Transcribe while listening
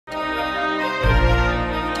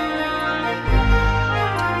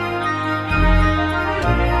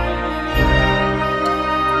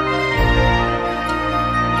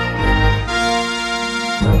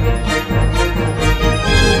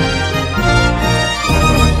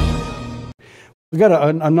We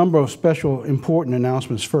got a number of special important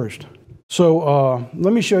announcements first. So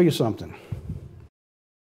let me show you something.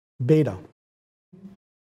 Beta.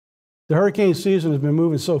 The hurricane season has been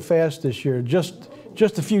moving so fast this year. Just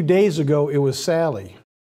a few days ago, it was Sally.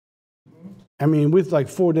 I mean, with like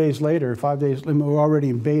 4 days later, 5 days, we're already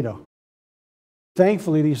in beta.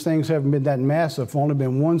 Thankfully, these things haven't been that massive. Only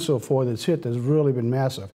been one so far that's hit that's really been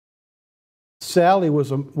massive. Sally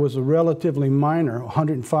was a relatively minor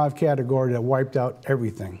 105 category that wiped out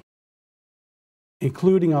everything,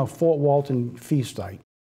 including our Fort Walton feast site.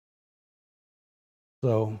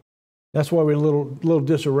 So that's why we're in a little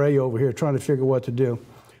disarray over here, trying to figure what to do.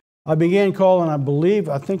 I began calling,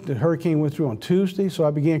 I think the hurricane went through on Tuesday, so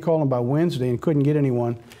I began calling by Wednesday and couldn't get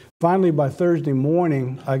anyone. Finally, by Thursday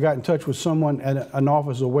morning, I got in touch with someone at an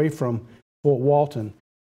office away from Fort Walton.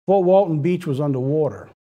 Fort Walton Beach was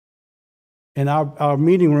underwater, and our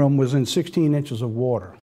meeting room was in 16 inches of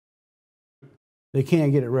water. They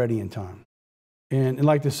can't get it ready in time. And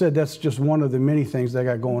like I said, that's just one of the many things they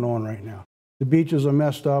got going on right now. The beaches are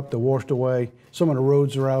messed up, they're washed away. Some of the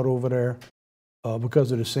roads are out over there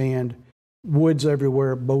because of the sand. Woods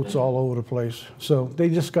everywhere, boats all over the place. So they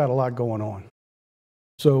just got a lot going on.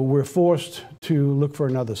 So we're forced to look for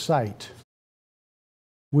another site.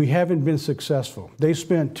 We haven't been successful. They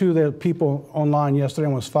spent two of their people online yesterday,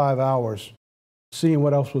 almost 5 hours, seeing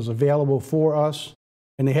what else was available for us,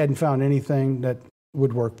 and they hadn't found anything that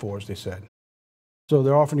would work for us, they said. So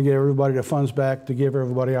they're offering to give everybody the funds back to give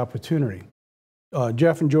everybody opportunity.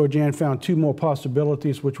 Jeff and Georgianne found two more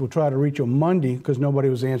possibilities, which we'll try to reach on Monday because nobody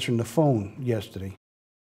was answering the phone yesterday.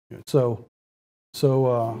 So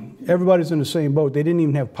everybody's in the same boat. They didn't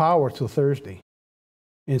even have power till Thursday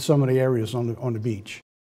in some of the areas on the beach.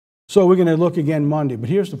 So we're going to look again Monday. But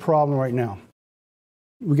here's the problem right now.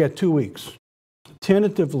 We got 2 weeks.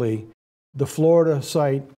 Tentatively, the Florida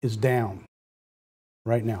site is down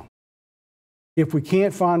right now. If we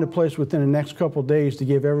can't find a place within the next couple of days to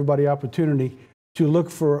give everybody opportunity to look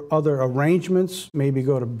for other arrangements, maybe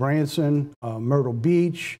go to Branson, Myrtle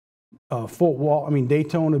Beach,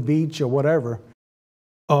 Daytona Beach or whatever,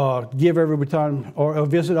 give everybody time, or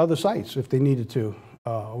visit other sites if they needed to.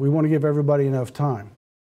 We want to give everybody enough time.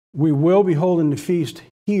 We will be holding the feast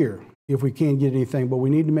here if we can't get anything, but we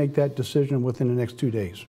need to make that decision within the next 2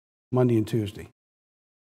 days, Monday and Tuesday.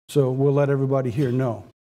 So we'll let everybody here know.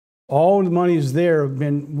 All the monies there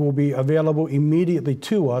will be available immediately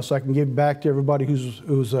to us. I can give back to everybody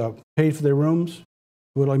who's paid for their rooms.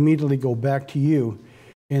 We'll immediately go back to you.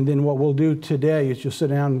 And then what we'll do today is just sit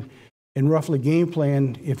down and roughly game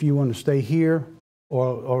plan if you want to stay here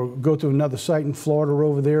or go to another site in Florida or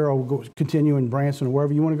over there, or go continue in Branson or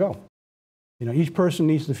wherever you want to go. You know, each person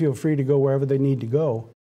needs to feel free to go wherever they need to go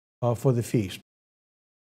for the feast.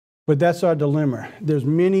 But that's our dilemma. There's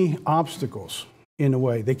many obstacles in the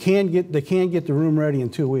way. They can't get the room ready in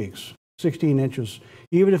 2 weeks, 16 inches.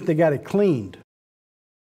 Even if they got it cleaned,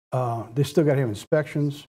 they still got to have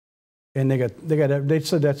inspections, and they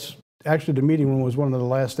said that's actually the meeting room was one of the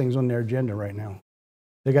last things on their agenda right now.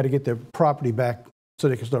 They got to get their property back so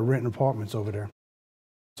they can start renting apartments over there.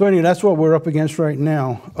 So anyway, that's what we're up against right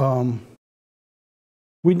now.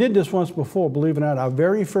 We did this once before, believe it or not. Our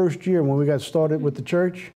very first year when we got started with the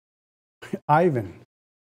church, Ivan,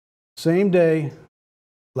 same day,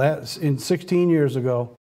 in 16 years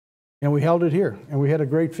ago, and we held it here, and we had a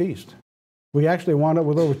great feast. We actually wound up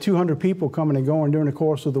with over 200 people coming and going during the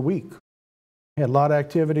course of the week. Had a lot of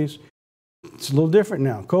activities. It's a little different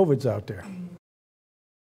now. COVID's out there.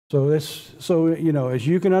 So you know, as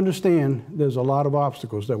you can understand, there's a lot of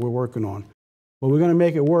obstacles that we're working on. But we're going to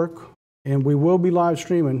make it work, and we will be live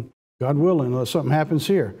streaming, God willing, unless something happens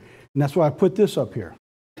here. And that's why I put this up here.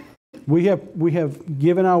 We have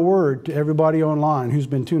given our word to everybody online who's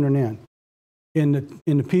been tuning in.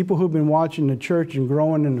 In the people who've been watching the church and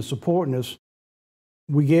growing and supporting us,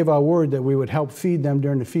 we gave our word that we would help feed them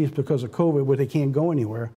during the feast because of COVID, where they can't go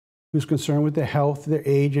anywhere, who's concerned with their health, their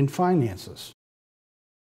age, and finances.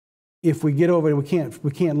 If we get over it,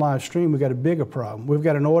 we can't live stream, we've got a bigger problem. We've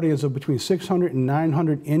got an audience of between 600 and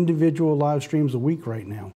 900 individual live streams a week right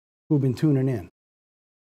now who've been tuning in.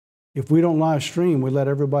 If we don't live stream, we let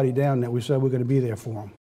everybody down that we said we're going to be there for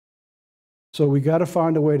them. So we got to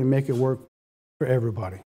find a way to make it work for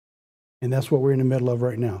everybody. And that's what we're in the middle of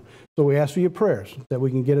right now. So we ask for your prayers that we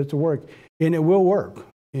can get it to work. And it will work.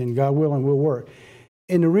 And God willing, will work.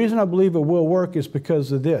 And the reason I believe it will work is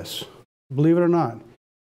because of this. Believe it or not.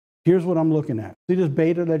 Here's what I'm looking at. See this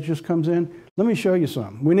beta that just comes in? Let me show you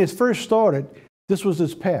something. When it first started, this was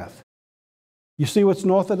its path. You see what's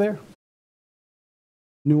north of there?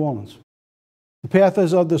 New Orleans. The path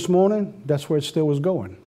as of this morning, that's where it still was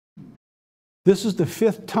going. This is the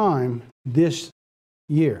 5th time this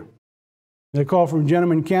year. I called from a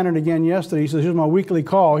gentleman in Canada again yesterday. He says, here's my weekly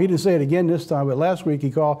call. He didn't say it again this time, but last week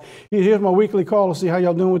he called. Here's my weekly call to see how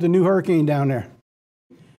y'all doing with the new hurricane down there.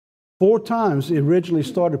 4 times it originally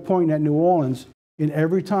started pointing at New Orleans, and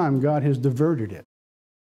every time God has diverted it.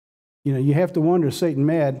 You know, you have to wonder, is Satan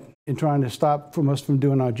mad in trying to stop us from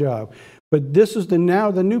doing our job? But this is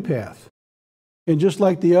now the new path. And just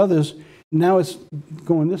like the others, now it's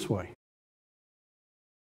going this way.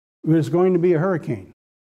 It's going to be a hurricane.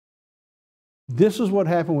 This is what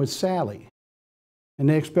happened with Sally. And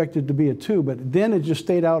they expected it to be a 2, but then it just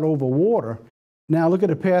stayed out over water. Now look at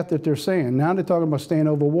the path that they're saying. Now they're talking about staying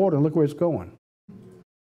over water, and look where it's going.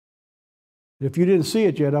 If you didn't see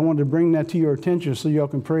it yet, I wanted to bring that to your attention so y'all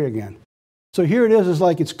can pray again. So here it is. It's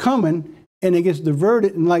like it's coming, and it gets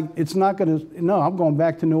diverted, and like it's not going to, no, I'm going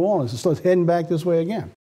back to New Orleans. So it's heading back this way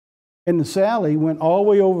again. And the Sally went all the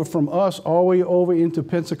way over from us, all the way over into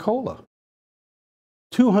Pensacola.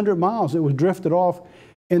 200 miles, it was drifted off.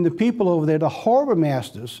 And the people over there, the harbor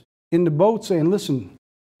masters in the boat saying, listen,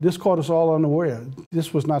 this caught us all unaware.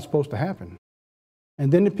 This was not supposed to happen.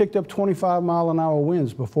 And then it picked up 25-mile-an-hour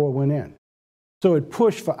winds before it went in. So it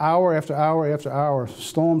pushed for hour after hour after hour,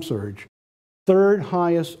 storm surge. 3rd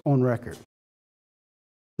highest on record.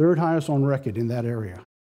 3rd highest on record in that area.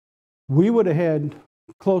 We would have had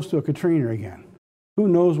close to a Katrina again. Who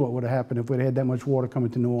knows what would have happened if we'd had that much water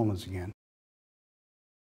coming to New Orleans again.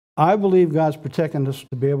 I believe God's protecting us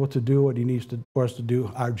to be able to do what he needs for us to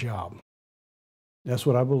do our job. That's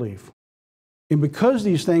what I believe. And because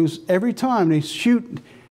these things, every time they shoot,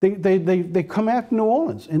 they come after New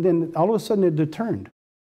Orleans, and then all of a sudden they're turned,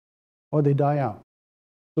 or they die out.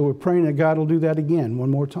 So we're praying that God will do that again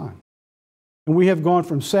one more time. And we have gone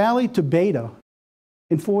from Sally to Beta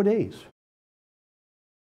in 4 days.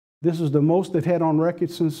 This is the most they've had on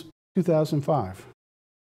record since 2005.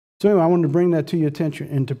 So anyway, I wanted to bring that to your attention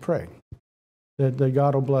and to pray that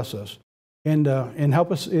God will bless us and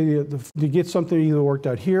help us to get something either worked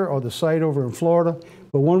out here or the site over in Florida.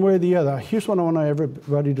 But one way or the other, here's what I want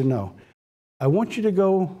everybody to know. I want you to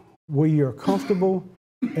go where you're comfortable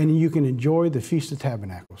and you can enjoy the Feast of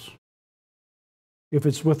Tabernacles. If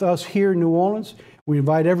it's with us here in New Orleans, we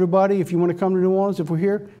invite everybody, if you want to come to New Orleans, if we're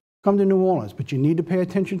here, come to New Orleans. But you need to pay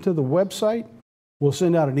attention to the website. We'll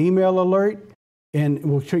send out an email alert. And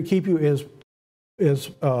we'll keep you as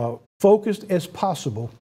focused as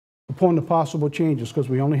possible upon the possible changes because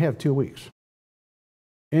we only have 2 weeks.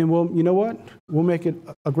 And you know what? We'll make it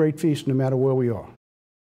a great feast no matter where we are.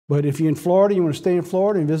 But if you're in Florida, you want to stay in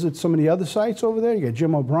Florida and visit some of the other sites over there. You got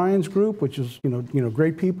Jim O'Brien's group, which is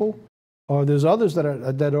great people. Or there's others that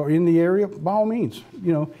are in the area. By all means,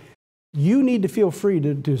 you need to feel free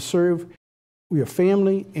to serve your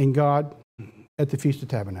family and God at the Feast of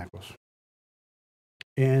Tabernacles.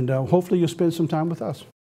 And hopefully you'll spend some time with us.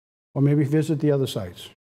 Or maybe visit the other sites.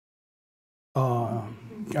 I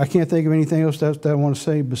can't think of anything else that I want to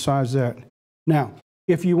say besides that. Now,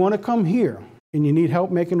 if you want to come here and you need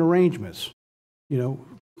help making arrangements,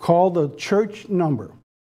 call the church number,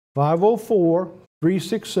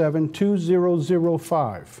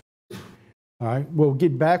 504-367-2005. All right, we'll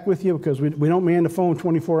get back with you because we don't man the phone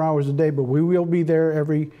 24 hours a day, but we will be there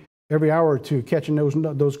every hour or two catching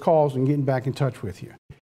those calls and getting back in touch with you.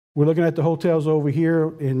 We're looking at the hotels over here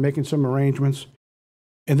and making some arrangements.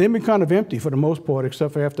 And they've been kind of empty for the most part,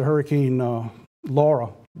 except for after Hurricane Laura.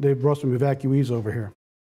 They brought some evacuees over here.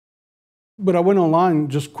 But I went online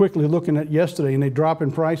just quickly looking at yesterday, and they drop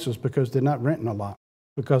in prices because they're not renting a lot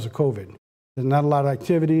because of COVID. There's not a lot of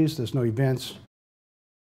activities. There's no events.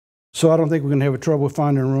 So I don't think we're going to have trouble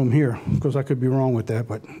finding a room here, because I could be wrong with that,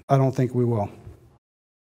 but I don't think we will.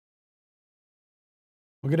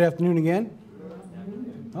 Well, good afternoon again.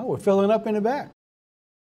 Oh, we're filling up in the back.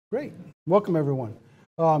 Great. Welcome, everyone.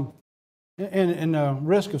 And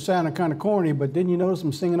risk of sounding kind of corny, but didn't you notice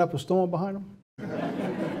them singing up a storm behind them?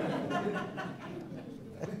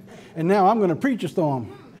 And now I'm going to preach a storm.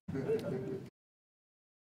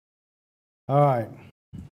 All right.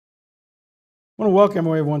 I want to welcome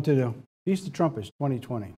everyone to the Feast of Trumpets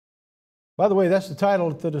 2020. By the way, that's the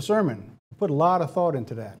title to the sermon. I put a lot of thought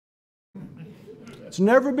into that. It's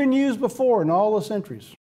never been used before in all the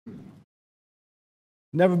centuries.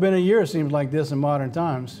 Never been a year, it seems like this in modern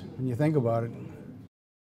times, when you think about it.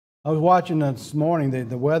 I was watching this morning,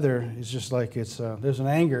 the weather is just like there's an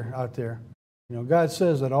anger out there. God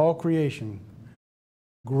says that all creation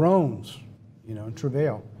groans, and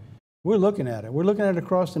travail. We're looking at it. We're looking at it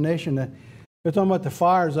across the nation. They're talking about the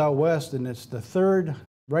fires out west, and it's the 3rd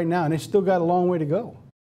right now, and they still got a long way to go.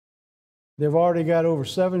 They've already got over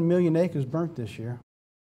 7 million acres burnt this year.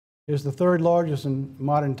 is the third largest in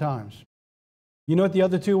modern times. You know what the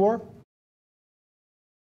other two were?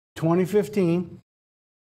 2015,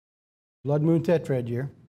 blood moon tetrad year,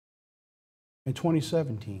 and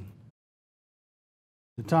 2017.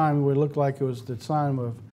 The time where it looked like it was the time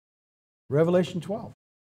of Revelation 12.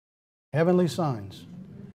 Heavenly signs.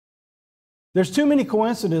 There's too many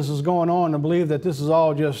coincidences going on to believe that this is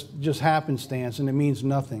all just happenstance and it means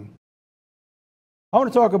nothing. I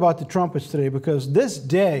want to talk about the trumpets today because this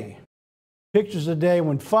day pictures a day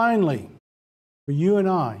when finally, for you and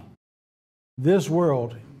I, this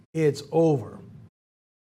world, it's over.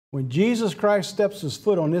 When Jesus Christ steps his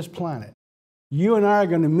foot on this planet, you and I are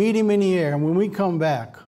going to meet him in the air, and when we come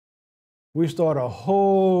back, we start a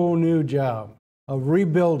whole new job of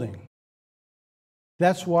rebuilding.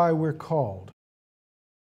 That's why we're called.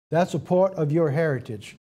 That's a part of your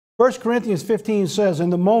heritage. 1 Corinthians 15 says, in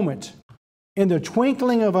the moment, in the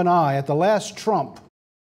twinkling of an eye, at the last trump,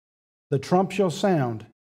 the trump shall sound,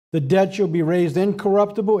 the dead shall be raised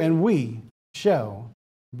incorruptible, and we shall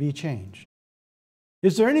be changed.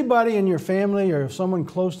 Is there anybody in your family or someone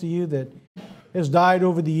close to you that has died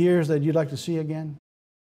over the years that you'd like to see again?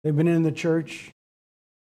 They've been in the church.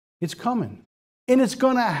 It's coming. And it's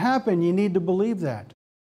going to happen. You need to believe that.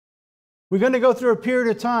 We're going to go through a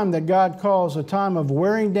period of time that God calls a time of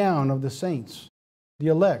wearing down of the saints, the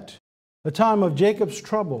elect, a time of Jacob's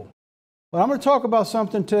trouble. But I'm going to talk about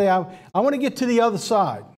something today. I want to get to the other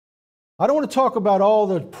side. I don't want to talk about all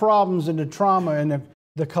the problems and the trauma and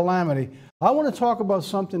the calamity. I want to talk about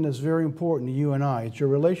something that's very important to you and I. It's your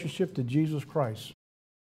relationship to Jesus Christ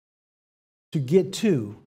to get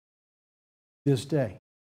to this day.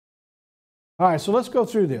 All right, so let's go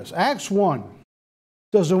through this. Acts 1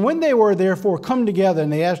 says, and when they were therefore come together,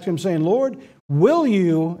 and they asked him, saying, Lord, will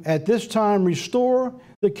you at this time restore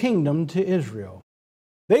the kingdom to Israel?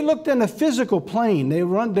 They looked in a physical plane. They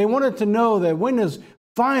wanted to know that when is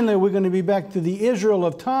finally we're going to be back to the Israel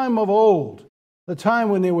of time of old, the time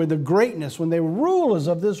when they were the greatness, when they were rulers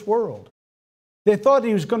of this world. They thought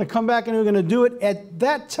he was going to come back and he was going to do it at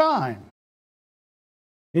that time.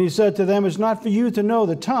 And he said to them, it's not for you to know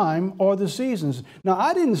the time or the seasons. Now,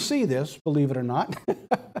 I didn't see this, believe it or not.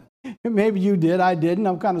 Maybe you did, I didn't.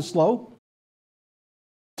 I'm kind of slow.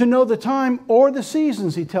 To know the time or the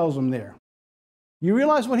seasons, he tells them there. You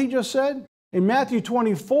realize what he just said? In Matthew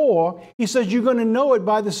 24, he says you're going to know it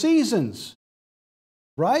by the seasons.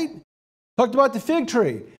 Right? Talked about the fig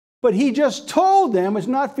tree. But he just told them it's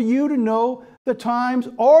not for you to know the times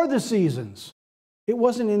or the seasons. It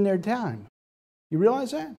wasn't in their time. You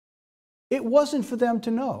realize that? It wasn't for them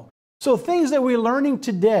to know. So things that we're learning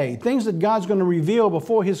today, things that God's going to reveal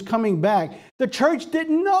before his coming back, the church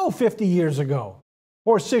didn't know 50 years ago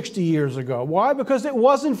or 60 years ago. Why? Because it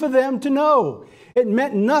wasn't for them to know. It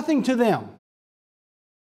meant nothing to them.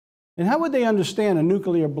 And how would they understand a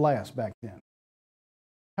nuclear blast back then?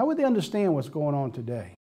 How would they understand what's going on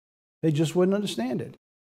today? They just wouldn't understand it.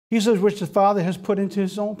 He says, which the Father has put into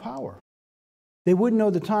his own power. They wouldn't know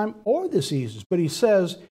the time or the seasons. But he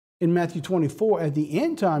says in Matthew 24, at the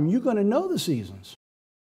end time, you're going to know the seasons.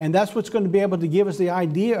 And that's what's going to be able to give us the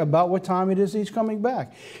idea about what time it is he's coming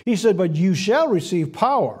back. He said, but you shall receive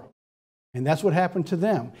power. And that's what happened to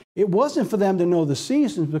them. It wasn't for them to know the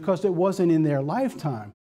seasons because it wasn't in their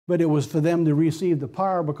lifetime. But it was for them to receive the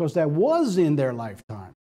power because that was in their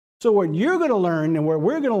lifetime. So what you're going to learn and what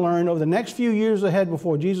we're going to learn over the next few years ahead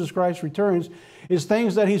before Jesus Christ returns is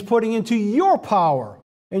things that he's putting into your power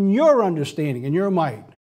and your understanding and your might.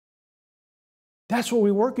 That's what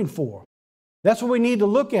we're working for. That's what we need to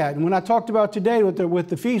look at. And when I talked about today with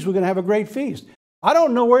the feast, we're going to have a great feast. I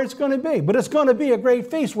don't know where it's going to be, but it's going to be a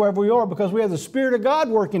great feast wherever we are because we have the Spirit of God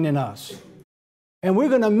working in us. And we're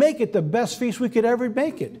going to make it the best feast we could ever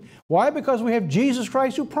make it. Why? Because we have Jesus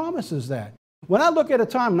Christ who promises that. When I look at a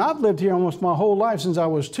time, and I've lived here almost my whole life since I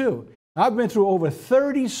was 2, I've been through over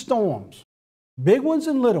 30 storms, big ones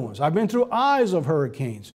and little ones. I've been through eyes of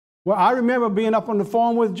hurricanes. Well, I remember being up on the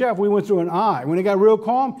phone with Jeff. We went through an eye. When it got real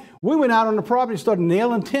calm, we went out on the property and started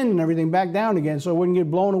nailing tin and everything back down again so it wouldn't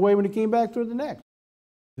get blown away when it came back through the next.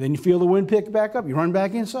 Then you feel the wind pick back up. You run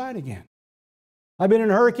back inside again. I've been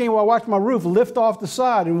in a hurricane where I watched my roof lift off the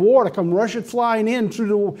side and water come rushing flying in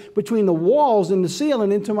through between the walls and the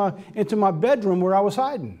ceiling into my bedroom where I was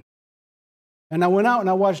hiding. And I went out and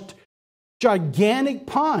I watched gigantic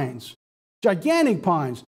pines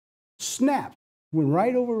snap, went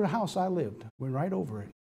right over the house I lived, went right over it.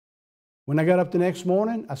 When I got up the next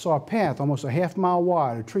morning, I saw a path almost a half mile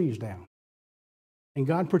wide of trees down. And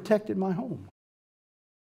God protected my home.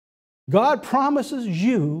 God promises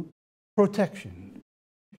you protection.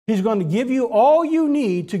 He's going to give you all you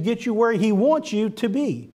need to get you where he wants you to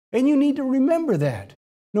be. And you need to remember that.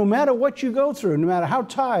 No matter what you go through, no matter how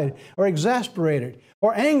tired or exasperated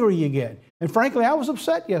or angry you get. And frankly, I was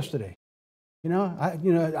upset yesterday.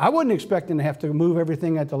 I wasn't expecting to have to move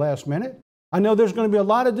everything at the last minute. I know there's going to be a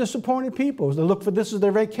lot of disappointed people that look for this as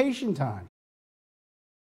their vacation time.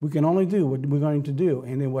 We can only do what we're going to do.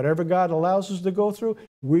 And then whatever God allows us to go through,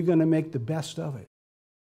 we're going to make the best of it.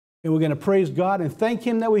 And we're going to praise God and thank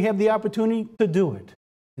Him that we have the opportunity to do it.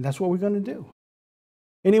 And that's what we're going to do.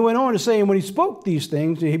 And he went on to say, and when he spoke these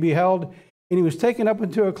things, he beheld, and he was taken up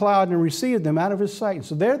into a cloud and received them out of his sight. And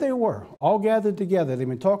so there they were, all gathered together. They've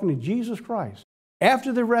been talking to Jesus Christ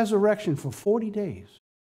after the resurrection for 40 days.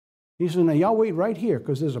 He said, now y'all wait right here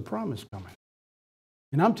because there's a promise coming.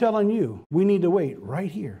 And I'm telling you, we need to wait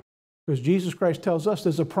right here because Jesus Christ tells us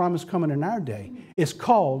there's a promise coming in our day. It's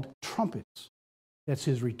called trumpets. That's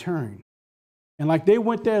his return. And like they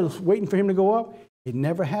went there waiting for him to go up, it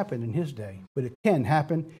never happened in his day, but it can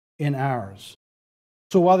happen in ours.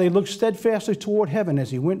 So while they looked steadfastly toward heaven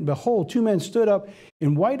as he went, behold, two men stood up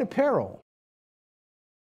in white apparel.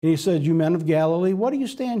 And he said, you men of Galilee, what do you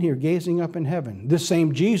stand here gazing up in heaven? This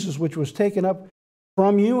same Jesus which was taken up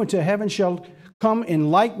from you into heaven shall come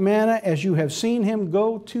in like manner as you have seen him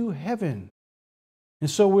go to heaven. And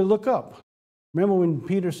so we look up. Remember when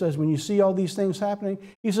Peter says, when you see all these things happening,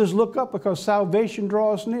 he says, look up because salvation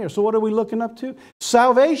draws near. So what are we looking up to?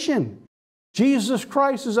 Salvation. Jesus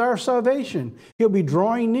Christ is our salvation. He'll be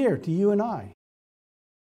drawing near to you and I.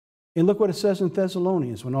 And look what it says in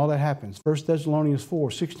Thessalonians when all that happens. 1 Thessalonians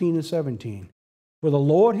 4, 16 and 17. For the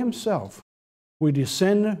Lord himself will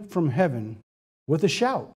descend from heaven with a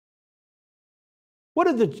shout. What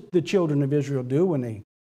did the children of Israel do when they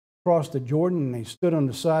crossed the Jordan and they stood on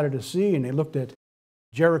the side of the sea and they looked at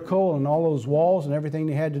Jericho and all those walls and everything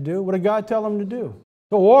they had to do? What did God tell them to do?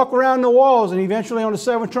 To walk around the walls, and eventually on the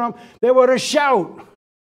seventh trump, they were to shout,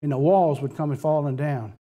 and the walls would come and falling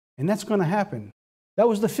down. And that's going to happen. That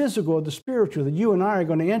was the physical or the spiritual that you and I are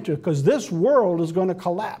going to enter because this world is going to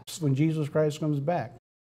collapse when Jesus Christ comes back.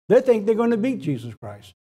 They think they're going to beat Jesus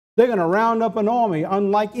Christ. They're going to round up an army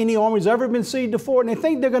unlike any army's ever been seen before, and they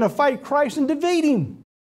think they're going to fight Christ and defeat him.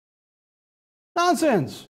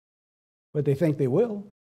 Nonsense. But they think they will.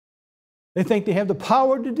 They think they have the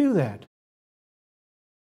power to do that.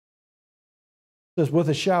 It says, with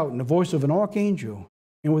a shout and the voice of an archangel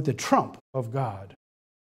and with the trump of God.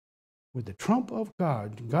 With the trump of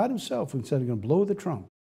God. God himself said he's going to blow the trump.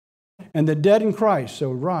 And the dead in Christ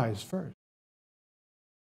shall rise first.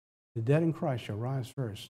 The dead in Christ shall rise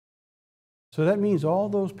first. So that means all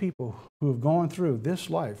those people who have gone through this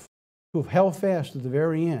life, who have held fast to the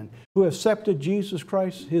very end, who have accepted Jesus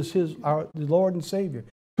Christ, our Lord and Savior,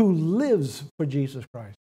 who lives for Jesus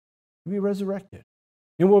Christ, will be resurrected.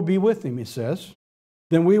 And will be with him, it says.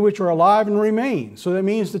 Then we which are alive and remain. So that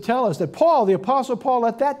means to tell us that Paul, the Apostle Paul,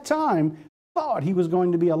 at that time, thought he was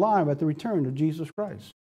going to be alive at the return of Jesus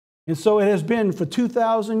Christ. And so it has been for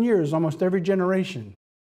 2,000 years, almost every generation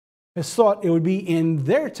has thought it would be in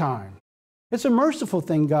their time. It's a merciful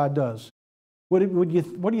thing God does. What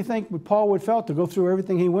do you think Paul would felt to go through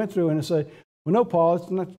everything he went through and say, well, no, Paul,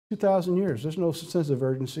 it's not 2,000 years. There's no sense of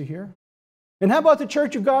urgency here. And how about the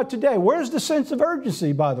Church of God today? Where's the sense of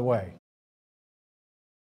urgency, by the way?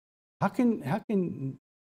 How can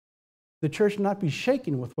the church not be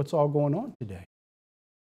shaken with what's all going on today?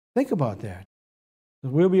 Think about that.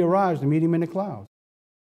 We'll be arised to meet him in the clouds.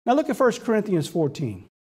 Now look at 1 Corinthians 14.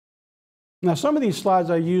 Now some of these slides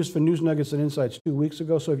I used for News Nuggets and Insights 2 weeks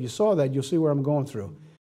ago, so if you saw that, you'll see where I'm going through.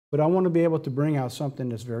 But I want to be able to bring out something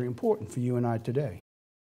that's very important for you and I today.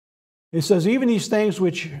 It says, even these things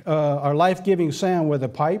which are life-giving sound, whether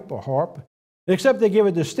pipe or harp, except they give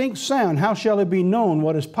a distinct sound, how shall it be known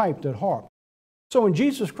what is piped or harp? So when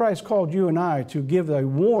Jesus Christ called you and I to give a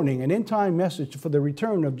warning, an end-time message for the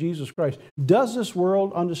return of Jesus Christ, does this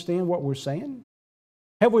world understand what we're saying?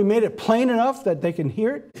 Have we made it plain enough that they can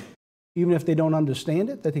hear it, even if they don't understand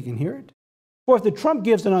it, that they can hear it? For if the trump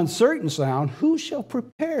gives an uncertain sound, who shall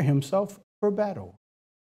prepare himself for battle?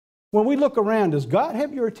 When we look around, does God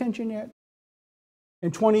have your attention yet?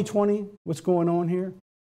 In 2020, what's going on here?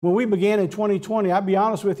 When we began in 2020, I'll be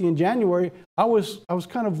honest with you, in January, I was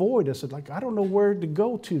kind of void. I said, I don't know where to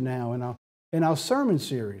go to now in our sermon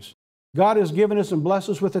series. God has given us and blessed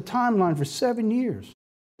us with a timeline for 7 years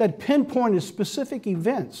that pinpointed specific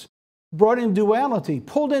events, brought in duality,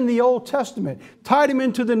 pulled in the Old Testament, tied him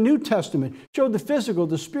into the New Testament, showed the physical,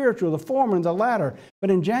 the spiritual, the former, and the latter. But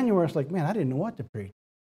in January, it's like, man, I didn't know what to preach.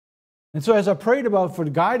 And so as I prayed about for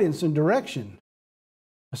guidance and direction,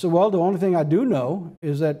 I said, well, the only thing I do know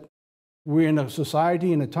is that we're in a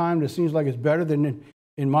society and a time that seems like it's better than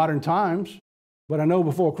in modern times. But I know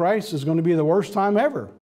before Christ is going to be the worst time ever.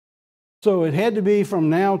 So it had to be from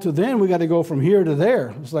now to then. We got to go from here to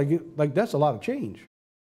there. It's like that's a lot of change.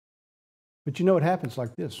 But you know it happens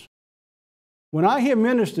like this. When I hear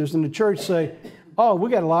ministers in the church say, oh, we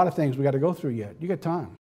got a lot of things we got to go through yet. You got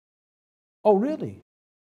time. Oh, really?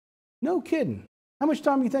 No kidding. How much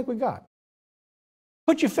time do you think we got?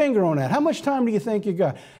 Put your finger on that. How much time do you think you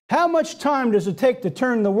got? How much time does it take to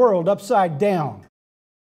turn the world upside down?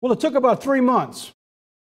 Well, it took about 3 months.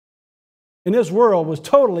 And this world was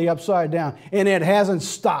totally upside down. And it hasn't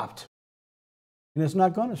stopped. And it's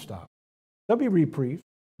not going to stop. There'll be reprieve.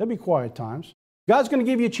 There'll be quiet times. God's going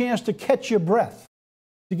to give you a chance to catch your breath,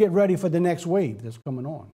 to get ready for the next wave that's coming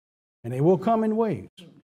on. And they will come in waves.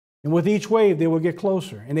 And with each wave, they will get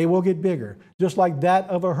closer and they will get bigger, just like that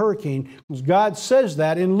of a hurricane. Because God says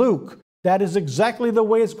that in Luke. That is exactly the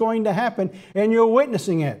way it's going to happen, and you're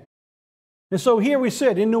witnessing it. And so here we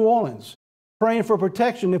sit in New Orleans, praying for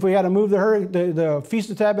protection if we had to move the Feast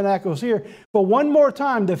of Tabernacles here for one more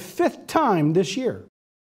time, the 5th time this year,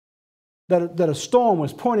 that a storm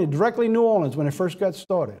was pointed directly in New Orleans when it first got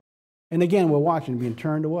started. And again, we're watching being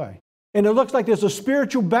turned away. And it looks like there's a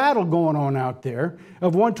spiritual battle going on out there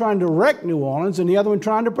of one trying to wreck New Orleans and the other one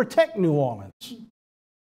trying to protect New Orleans.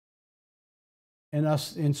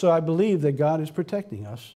 And so I believe that God is protecting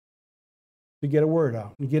us to get a word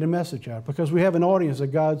out and get a message out, because we have an audience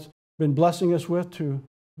that God's been blessing us with to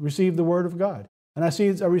receive the word of God. And I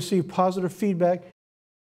receive positive feedback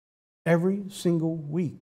every single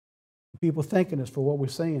week. People thanking us for what we're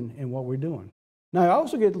saying and what we're doing. Now, I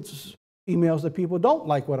also get emails that people don't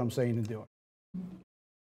like what I'm saying and doing.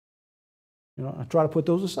 I try to put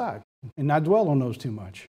those aside and not dwell on those too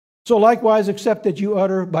much. So likewise, except that you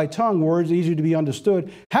utter by tongue words easy to be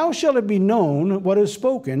understood, how shall it be known what is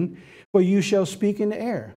spoken? For you shall speak in the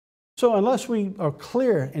air. So unless we are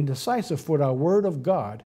clear and decisive for our word of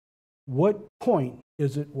God, what point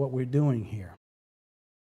is it what we're doing here?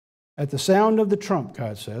 At the sound of the trump,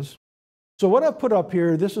 God says. So what I've put up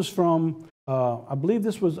here, this is from, I believe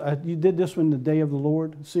this was, you did this one, the Day of the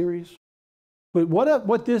Lord series. But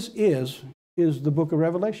what this is the book of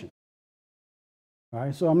Revelation. All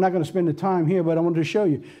right, so I'm not going to spend the time here, but I wanted to show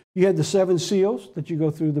you. You had the 7 seals that you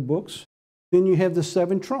go through the books. Then you have the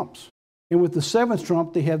 7 trumps. And with the 7th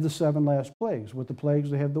trump, they have the 7 last plagues. With the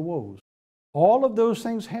plagues, they have the woes. All of those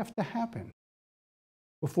things have to happen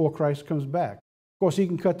before Christ comes back. Of course, he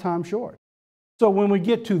can cut time short. So when we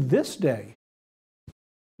get to this day,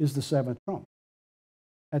 is the 7th trump.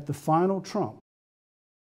 At the final trump,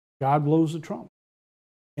 God blows the trump.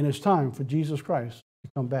 And it's time for Jesus Christ to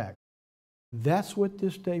come back. That's what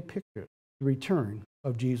this day pictures, the return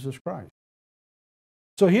of Jesus Christ.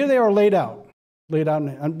 So here they are laid out.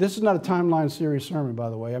 This is not a timeline series sermon, by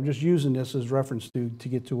the way. I'm just using this as reference to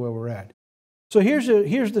get to where we're at. So here's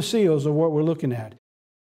the seals of what we're looking at.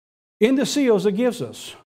 In the seals, it gives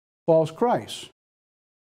us false Christ.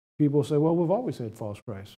 People say, well, we've always had false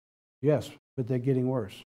Christ. Yes, but they're getting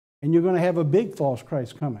worse. And you're going to have a big false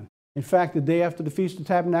Christ coming. In fact, the day after the Feast of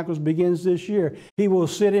Tabernacles begins this year, he will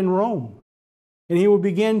sit in Rome. And he will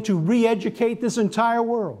begin to re-educate this entire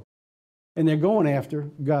world. And they're going after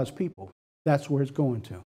God's people. That's where it's going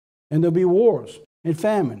to. And there'll be wars and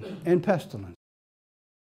famine and pestilence.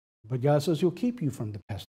 But God says he'll keep you from the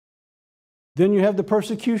pestilence. Then you have the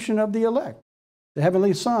persecution of the elect, the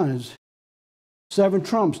heavenly signs, 7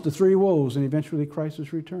 trumps, the 3 woes, and eventually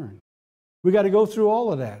Christ's return. We got to go through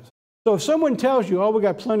all of that. So if someone tells you, oh, we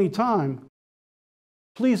got plenty of time,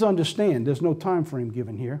 please understand there's no time frame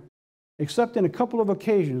given here, except in a couple of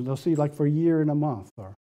occasions. They'll see like for a year and a month,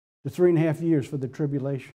 or the 3.5 years for the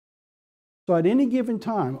tribulation. So at any given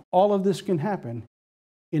time, all of this can happen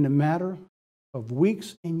in a matter of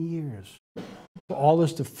weeks and years for all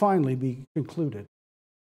this to finally be concluded.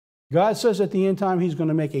 God says at the end time he's going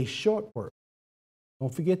to make a short work.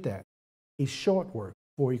 Don't forget that. A short work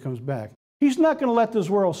before he comes back. He's not going to let this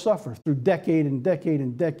world suffer through decade and decade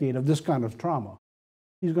and decade of this kind of trauma.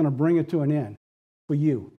 He's going to bring it to an end for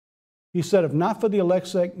you. He said, if not for the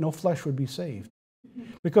elect's sake, no flesh would be saved.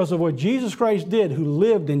 Because of what Jesus Christ did, who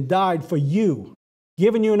lived and died for you,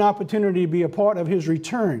 giving you an opportunity to be a part of his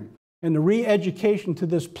return and the re-education to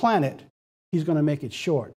this planet, he's going to make it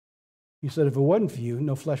short. He said, if it wasn't for you,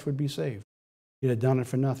 no flesh would be saved. He'd have done it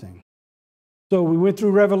for nothing. So we went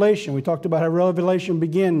through Revelation. We talked about how Revelation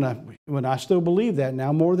began. When I still believe that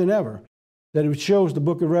now more than ever, that it shows the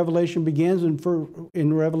book of Revelation begins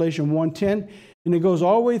in Revelation 1:10, and it goes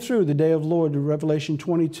all the way through the day of the Lord to Revelation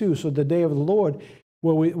 22. So the day of the Lord,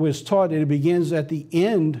 well, it was taught that it begins at the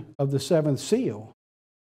end of the 7th seal.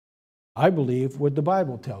 I believe what the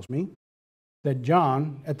Bible tells me. that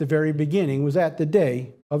John, at the very beginning, was at the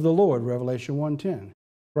day of the Lord, Revelation 1:10.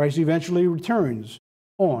 Christ eventually returns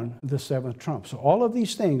on the seventh trump. So all of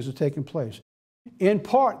these things are taking place. In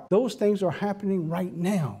part, those things are happening right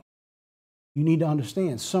now. You need to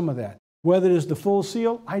understand some of that. Whether it is the full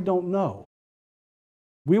seal, I don't know.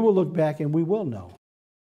 We will look back and we will know.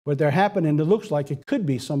 But they're happening. It looks like it could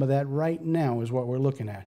be some of that right now is what we're looking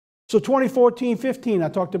at. So 2014-15, I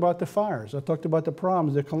talked about the fires. I talked about the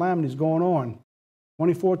problems, the calamities going on.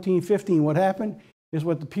 2014-15, what happened is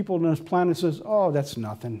what the people on this planet says, oh, that's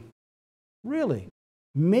nothing. Really?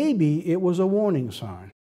 Maybe it was a warning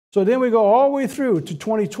sign. So then we go all the way through to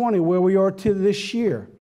 2020, where we are to this year.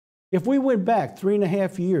 If we went back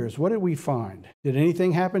 3.5 years, what did we find? Did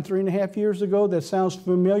anything happen 3.5 years ago that sounds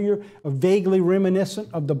familiar or vaguely reminiscent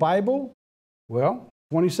of the Bible? Well,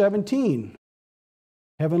 2017,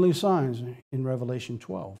 heavenly signs in Revelation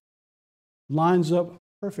 12. Lines up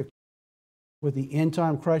perfectly with the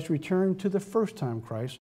end-time Christ return to the first-time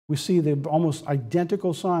Christ. We see the almost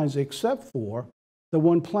identical signs except for the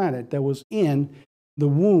one planet that was in the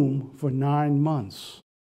womb for 9 months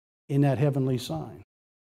in that heavenly sign.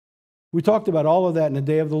 We talked about all of that in the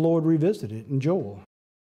day of the Lord revisited in Joel.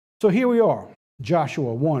 So here we are,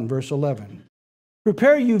 Joshua 1, verse 11.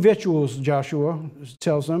 Prepare you victuals, Joshua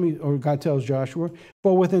tells them, or God tells Joshua,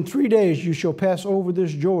 for within 3 days you shall pass over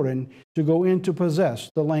this Jordan to go in to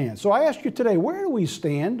possess the land. So I ask you today, where do we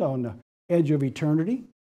stand on the edge of eternity?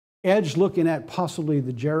 Edge looking at possibly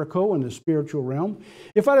the Jericho in the spiritual realm.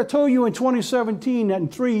 If I'd have told you in 2017 that in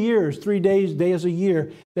 3 years, 3 days a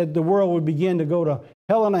year, that the world would begin to go to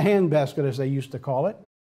hell in a handbasket, as they used to call it,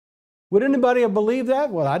 would anybody have believed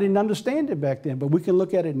that? Well, I didn't understand it back then, but we can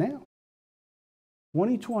look at it now.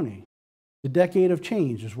 2020, the decade of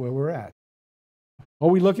change is where we're at. Are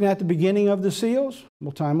we looking at the beginning of the seals?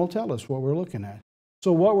 Well, time will tell us what we're looking at.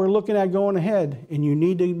 So what we're looking at going ahead, and you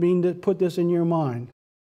need to put this in your mind,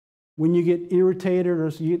 when you get irritated or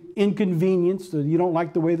you get inconvenienced, or you don't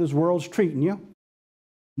like the way this world's treating you,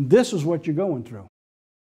 this is what you're going through.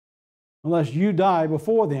 Unless you die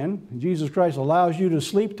before then, and Jesus Christ allows you to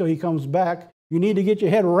sleep till he comes back, you need to get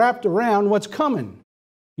your head wrapped around what's coming.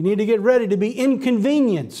 You need to get ready to be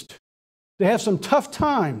inconvenienced, to have some tough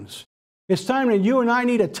times. It's time that you and I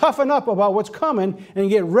need to toughen up about what's coming and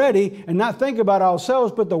get ready and not think about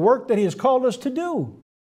ourselves, but the work that he has called us to do.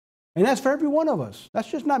 And that's for every one of us. That's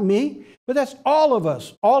just not me, but that's all of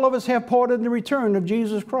us. All of us have part in the return of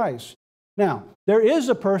Jesus Christ. Now, there is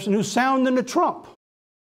a person who's sounding the trump.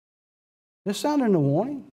 They're sounding the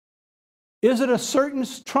warning. Is it a certain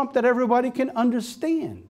trump that everybody can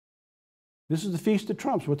understand? This is the Feast of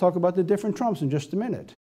Trumps. We'll talk about the different trumps in just a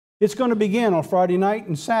minute. It's going to begin on Friday night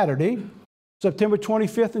and Saturday, September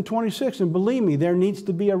 25th and 26th. And believe me, there needs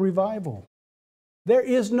to be a revival. There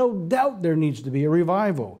is no doubt there needs to be a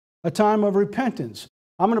revival, a time of repentance.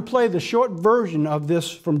 I'm going to play the short version of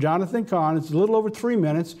this from Jonathan Cahn. It's a little over 3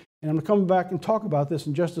 minutes, and I'm going to come back and talk about this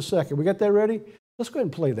in just a second. We got that ready? Let's go ahead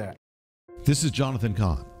and play that. This is Jonathan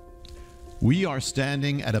Cahn. We are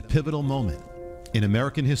standing at a pivotal moment in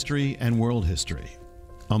American history and world history,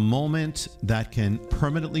 a moment that can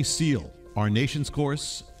permanently seal our nation's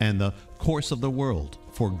course and the course of the world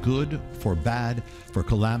for good, for bad, for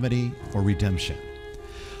calamity, or redemption.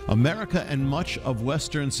 America and much of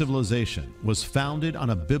Western civilization was founded on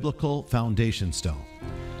a biblical foundation stone,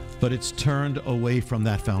 but it's turned away from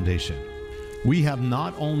that foundation. We have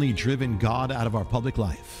not only driven God out of our public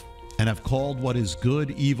life and have called what is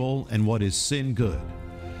good evil and what is sin good,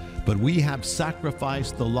 but we have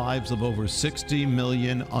sacrificed the lives of over 60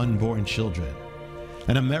 million unborn children.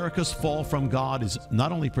 And America's fall from God is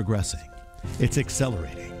not only progressing, it's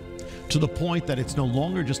accelerating to the point that it's no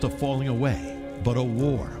longer just a falling away, but a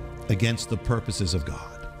war against the purposes of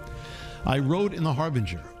God. I wrote in the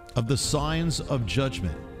Harbinger of the signs of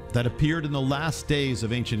judgment that appeared in the last days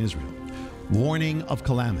of ancient Israel, warning of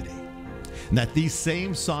calamity, and that these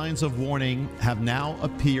same signs of warning have now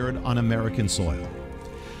appeared on American soil.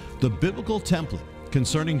 The biblical template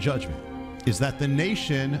concerning judgment is that the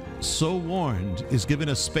nation so warned is given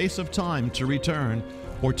a space of time to return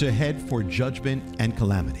or to head for judgment and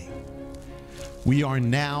calamity. We are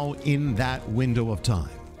now in that window of time.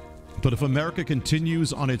 But if America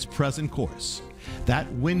continues on its present course,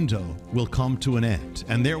 that window will come to an end,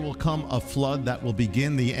 and there will come a flood that will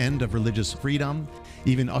begin the end of religious freedom,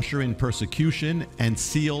 even usher in persecution, and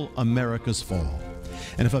seal America's fall.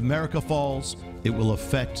 And if America falls, it will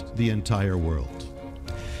affect the entire world.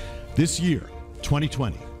 This year,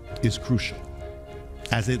 2020, is crucial,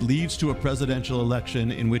 as it leads to a presidential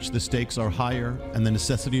election in which the stakes are higher and the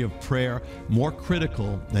necessity of prayer more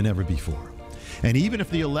critical than ever before. And even if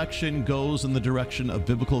the election goes in the direction of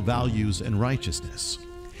biblical values and righteousness,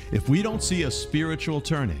 if we don't see a spiritual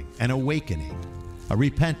turning, an awakening, a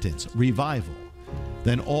repentance, revival,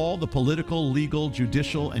 then all the political, legal,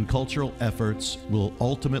 judicial, and cultural efforts will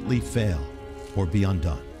ultimately fail or be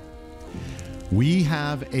undone. We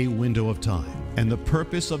have a window of time, and the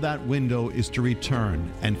purpose of that window is to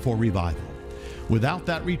return and for revival. Without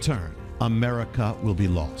that return, America will be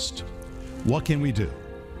lost. What can we do?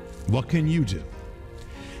 What can you do?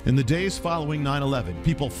 In the days following 9/11,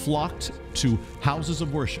 people flocked to houses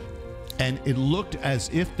of worship, and it looked as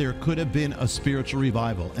if there could have been a spiritual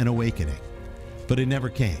revival, an awakening. But it never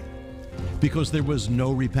came, because there was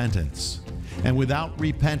no repentance. And without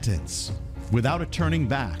repentance, without a turning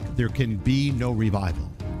back, there can be no revival.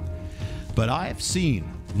 But I have seen,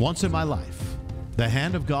 once in my life, the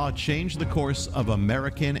hand of God change the course of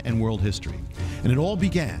American and world history. And it all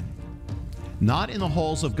began not in the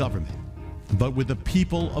halls of government, but with the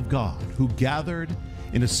people of God who gathered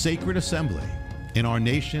in a sacred assembly in our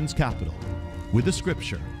nation's capital with the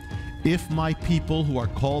scripture, "If my people who are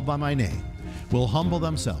called by my name will humble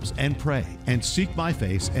themselves and pray and seek my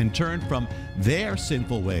face and turn from their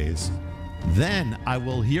sinful ways, then I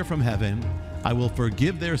will hear from heaven, I will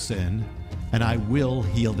forgive their sin, and I will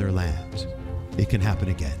heal their land." It can happen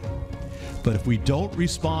again. But if we don't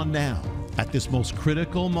respond now, at this most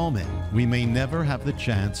critical moment, we may never have the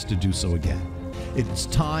chance to do so again. It's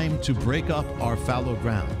time to break up our fallow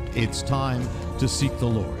ground. It's time to seek the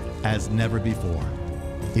Lord as never before.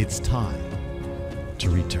 It's time to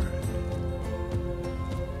return.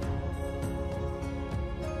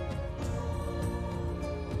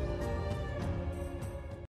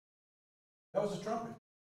 That was a trumpet.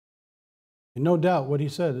 And no doubt what he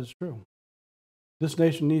said is true. This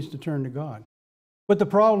nation needs to turn to God. But the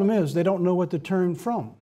problem is they don't know what to turn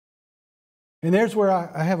from. And there's where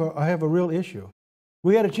I have a real issue.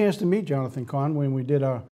 We had a chance to meet Jonathan Cahn when we did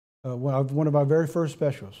one of our very first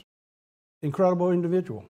specials. Incredible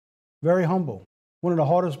individual, very humble, one of the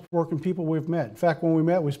hardest working people we've met. In fact, when we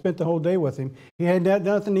met, we spent the whole day with him. He had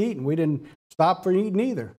nothing to eat, and we didn't stop for eating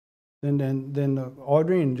either. Then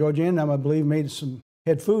Audrey and Georgiana, I believe,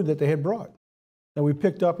 had food that they had brought, that we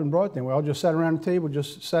picked up and brought them. We all just sat around the table,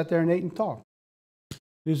 just sat there and ate and talked.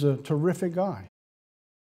 He's a terrific guy.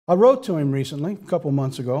 I wrote to him recently, a couple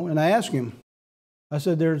months ago, and I asked him, I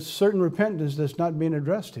said, there's certain repentance that's not being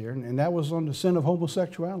addressed here, and that was on the sin of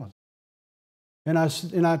homosexuality. And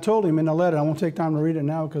I told him in the letter, I won't take time to read it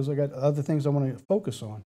now because I got other things I want to focus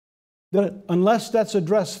on, that unless that's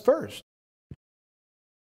addressed first,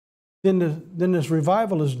 then this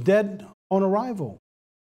revival is dead on arrival.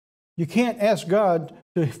 You can't ask God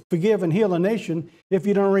to forgive and heal a nation if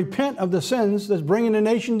you don't repent of the sins that's bringing the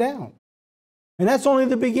nation down. And that's only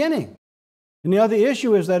the beginning. And the other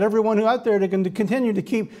issue is that everyone who out there, they can continue to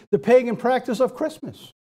keep the pagan practice of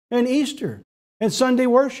Christmas and Easter and Sunday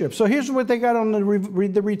worship. So here's what they got on the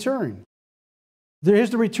return. Here's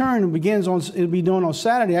the return. It'll be done on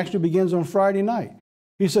Saturday. Actually begins on Friday night.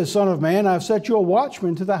 He says, "Son of man, I have set you a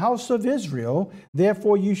watchman to the house of Israel.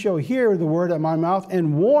 Therefore you shall hear the word at my mouth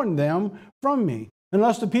and warn them from me."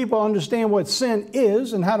 Unless the people understand what sin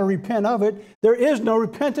is and how to repent of it, there is no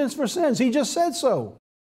repentance for sins. He just said so.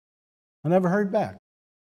 I never heard back.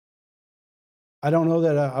 I don't know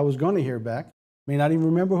that I was going to hear back. I may not even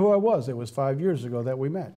remember who I was. It was 5 years ago that we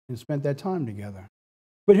met and spent that time together.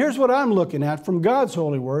 But here's what I'm looking at from God's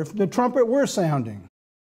holy word, from the trumpet we're sounding.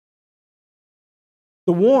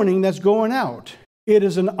 The warning that's going out. It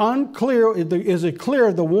is is it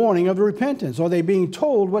clear the warning of the repentance? Are they being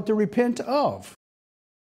told what to repent of?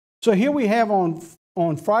 So here we have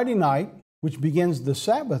on Friday night, which begins the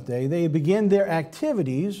Sabbath day, they begin their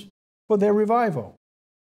activities for their revival.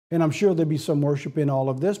 And I'm sure there'll be some worship in all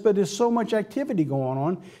of this, but there's so much activity going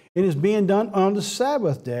on. It is being done on the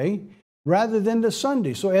Sabbath day rather than the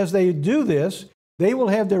Sunday. So as they do this, they will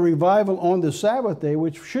have their revival on the Sabbath day,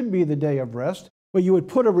 which should be the day of rest, but you would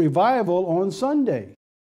put a revival on Sunday.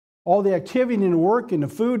 All the activity and the work and the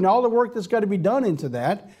food and all the work that's got to be done into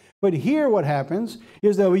that. But here what happens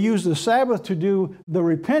is that we use the Sabbath to do the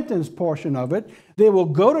repentance portion of it. They will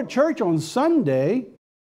go to church on Sunday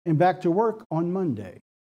and back to work on Monday.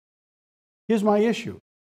 Here's my issue.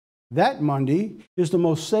 That Monday is the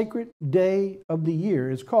most sacred day of the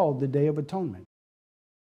year. It's called the Day of Atonement.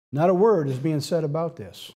 Not a word is being said about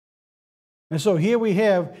this. And so here we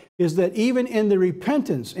have is that even in the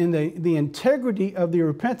repentance, in the integrity of the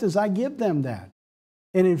repentance, I give them that.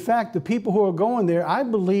 And in fact, the people who are going there, I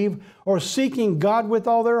believe, are seeking God with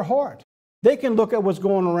all their heart. They can look at what's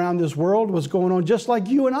going on around this world, what's going on, just like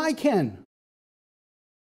you and I can.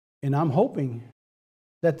 And I'm hoping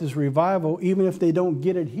that this revival, even if they don't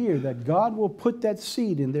get it here, that God will put that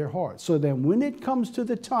seed in their heart, so that when it comes to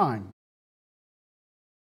the time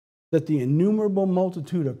that the innumerable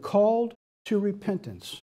multitude are called to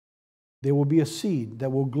repentance, there will be a seed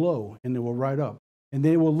that will glow and it will rise up. And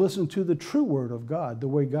they will listen to the true word of God, the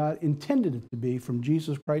way God intended it to be from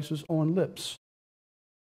Jesus Christ's own lips.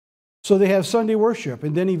 So they have Sunday worship,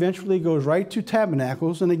 and then eventually it goes right to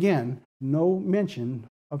Tabernacles, and again, no mention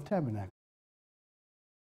of Tabernacles.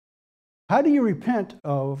 How do you repent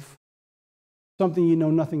of something you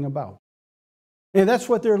know nothing about? And that's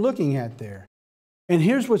what they're looking at there. And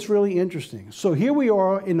here's what's really interesting. So here we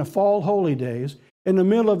are in the fall holy days, in the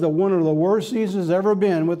middle of one of the worst seasons ever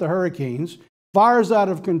been with the hurricanes, fires out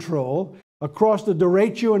of control, across the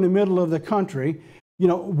derecho in the middle of the country,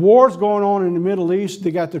 wars going on in the Middle East.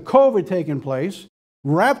 They got the COVID taking place.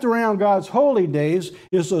 Wrapped around God's holy days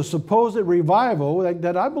is a supposed revival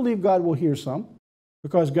that I believe God will hear some,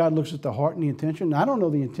 because God looks at the heart and the intention. I don't know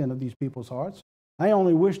the intent of these people's hearts. I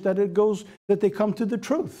only wish that they come to the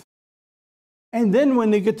truth. And then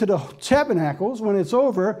when they get to the Tabernacles, when it's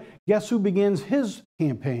over, guess who begins his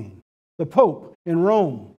campaign? The Pope in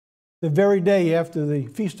Rome. The very day after the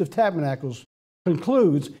Feast of Tabernacles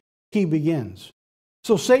concludes, he begins.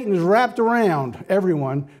 So Satan is wrapped around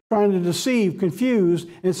everyone, trying to deceive, confuse,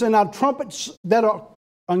 and send out trumpets that are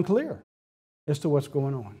unclear as to what's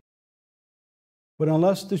going on. But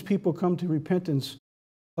unless these people come to repentance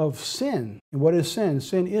of sin, and what is sin?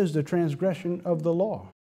 Sin is the transgression of the law.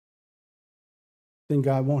 Then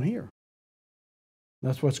God won't hear.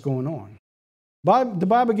 That's what's going on. The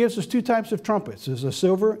Bible gives us two types of trumpets. There's a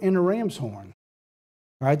silver and a ram's horn.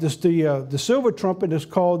 All right, the silver trumpet is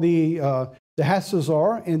called the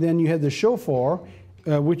hatzazar, and then you have the shofar,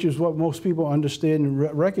 which is what most people understand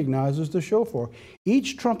and recognize as the shofar.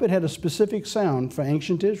 Each trumpet had a specific sound for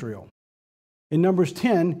ancient Israel. In Numbers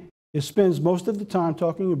 10, it spends most of the time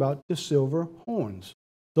talking about the silver horns.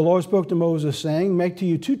 The Lord spoke to Moses, saying, "Make to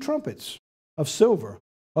you 2 trumpets of silver.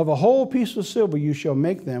 Of a whole piece of silver you shall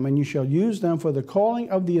make them, and you shall use them for the calling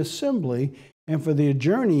of the assembly and for the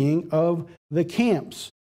journeying of the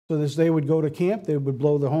camps." So as they would go to camp, they would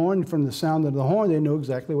blow the horn. From the sound of the horn, they know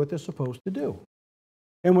exactly what they're supposed to do.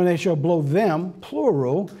 And when they shall blow them,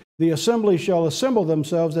 plural, the assembly shall assemble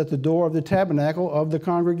themselves at the door of the tabernacle of the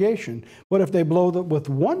congregation. But if they blow with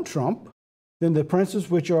one trump, then the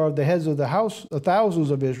princes which are the heads of the house, the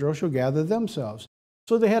thousands of Israel, shall gather themselves.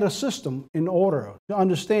 So they had a system in order to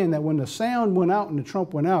understand that when the sound went out and the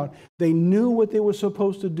trump went out, they knew what they were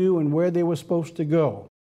supposed to do and where they were supposed to go.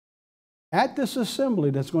 At this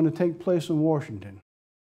assembly that's going to take place in Washington,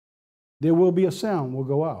 there will be a sound will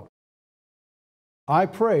go out. I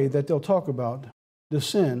pray that they'll talk about the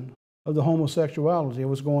sin of the homosexuality and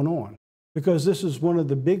what's going on, because this is one of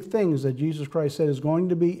the big things that Jesus Christ said is going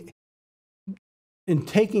to be in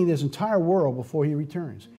taking this entire world before he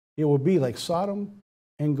returns. It will be like Sodom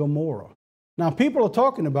and Gomorrah. Now, people are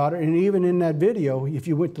talking about it, and even in that video, if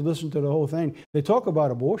you went to listen to the whole thing, they talk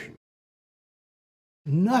about abortion.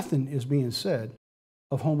 Nothing is being said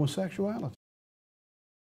of homosexuality.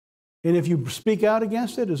 And if you speak out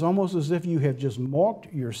against it, it's almost as if you have just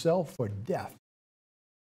marked yourself for death.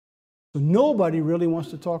 So nobody really wants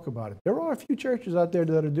to talk about it. There are a few churches out there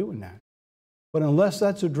that are doing that. But unless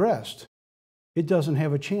that's addressed, it doesn't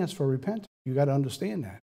have a chance for repentance. You got to understand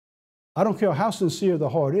that. I don't care how sincere the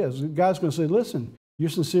heart is. God's going to say, listen, you're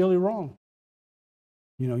sincerely wrong.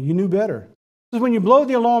 You knew better. Because when you blow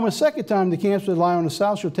the alarm a second time, the camps that lie on the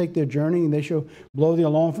south shall take their journey, and they shall blow the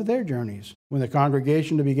alarm for their journeys. When the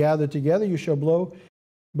congregation to be gathered together, you shall blow,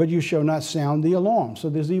 but you shall not sound the alarm. So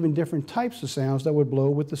there's even different types of sounds that would blow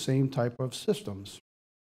with the same type of systems.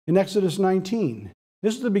 In Exodus 19,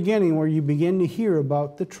 this is the beginning where you begin to hear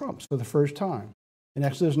about the trumps for the first time. In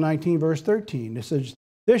Exodus 19, verse 13, it says,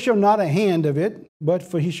 "There shall not a hand of it, but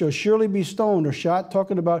for he shall surely be stoned or shot,"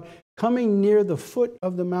 talking about coming near the foot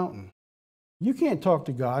of the mountain. You can't talk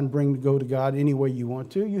to God and go to God any way you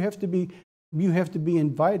want to. You have to be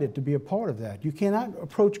invited to be a part of that. You cannot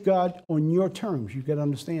approach God on your terms. You've got to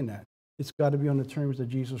understand that. It's got to be on the terms that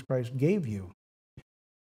Jesus Christ gave you.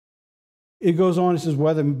 It goes on, it says,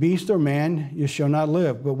 "Whether beast or man, you shall not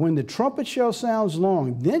live. But when the trumpet shall sound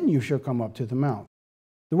long, then you shall come up to the mount."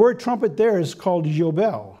 The word trumpet there is called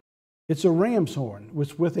yobel. It's a ram's horn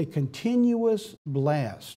with a continuous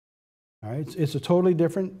blast. All right? It's a totally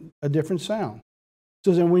different sound. It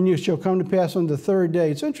says, "And when you shall come to pass on the 3rd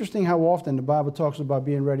day." It's interesting how often the Bible talks about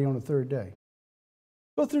being ready on the 3rd day.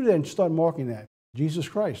 Go through that and start marking that. Jesus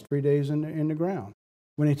Christ, 3 days in the ground.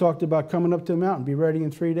 When he talked about coming up to the mountain, be ready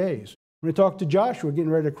in 3 days. When he talked to Joshua,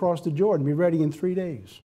 getting ready to cross the Jordan, be ready in 3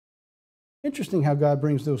 days. Interesting how God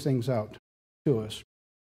brings those things out to us.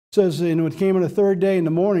 It says, and when it came on the third day in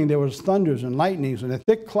the morning, there was thunders and lightnings and a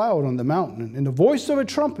thick cloud on the mountain, and the voice of a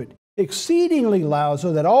trumpet exceedingly loud,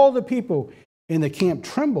 so that all the people in the camp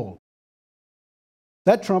trembled.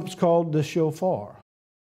 That trumpet's called the shofar.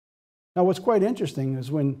 Now, what's quite interesting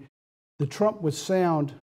is when the trump would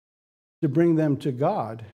sound to bring them to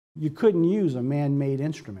God, you couldn't use a man-made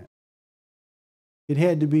instrument. It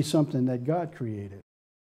had to be something that God created.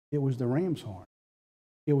 It was the ram's horn.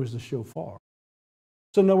 It was the shofar.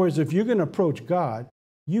 So in other words, if you're going to approach God,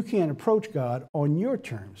 you can't approach God on your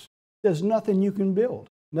terms. There's nothing you can build,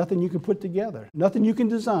 nothing you can put together, nothing you can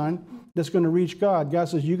design that's going to reach God. God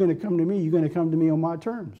says, you're going to come to me, you're going to come to me on my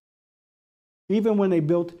terms. Even when they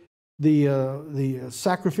built the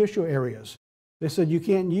sacrificial areas, they said you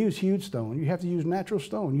can't use hewed stone. You have to use natural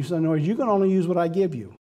stone. You said, no, you can only use what I give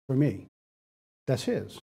you for me. That's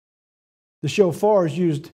his. The shofar is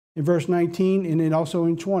used in verse 19 and then also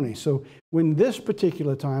in 20. So when this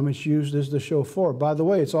particular time it's used as the shofar, by the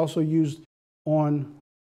way, it's also used on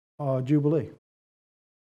Jubilee.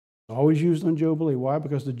 It's always used on Jubilee. Why?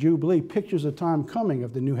 Because the Jubilee pictures a time coming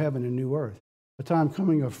of the new heaven and new earth, a time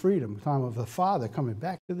coming of freedom, a time of the Father coming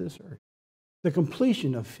back to this earth, the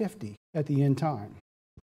completion of 50 at the end time.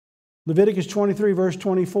 Leviticus 23, verse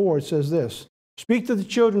 24, it says this, speak to the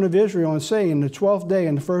children of Israel and say, in the 12th day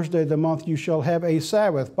and the first day of the month you shall have a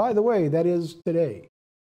Sabbath. By the way, that is today.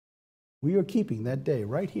 We are keeping that day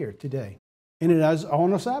right here today. And it is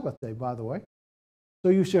on a Sabbath day, by the way. So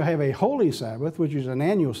you shall have a holy Sabbath, which is an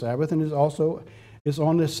annual Sabbath, and is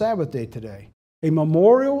on this Sabbath day today. A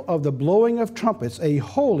memorial of the blowing of trumpets, a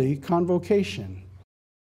holy convocation.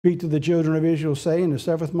 Speak to the children of Israel, say, in the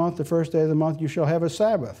 7th month, the first day of the month, you shall have a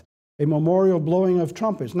Sabbath, a memorial blowing of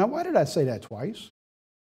trumpets. Now, why did I say that twice?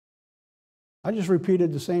 I just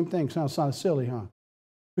repeated the same thing. Sounds silly, huh?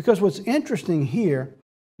 Because what's interesting here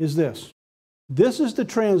is this. This is the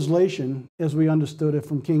translation as we understood it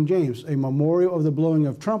from King James, a memorial of the blowing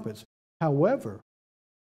of trumpets. However,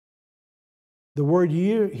 the word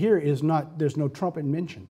here is not, there's no trumpet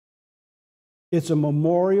mentioned. It's a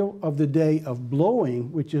memorial of the day of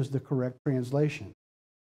blowing, which is the correct translation.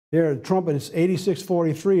 There, the trumpet is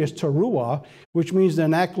 8643 is teruah, which means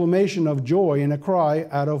an acclamation of joy and a cry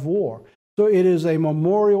out of war. So it is a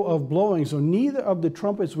memorial of blowing. So neither of the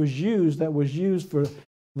trumpets was used that was used for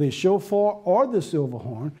the shofar or the silver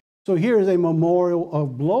horn. So here is a memorial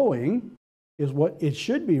of blowing, is what it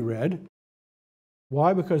should be read.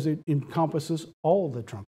 Why? Because it encompasses all the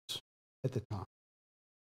trumpets at the time.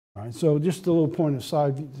 All right, so just a little point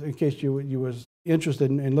aside in case you was interested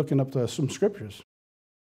in looking up some scriptures.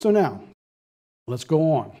 So now, let's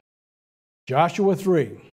go on. Joshua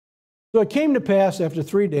 3. So it came to pass after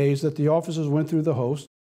 3 days that the officers went through the host,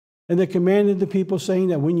 and they commanded the people, saying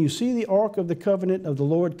that when you see the ark of the covenant of the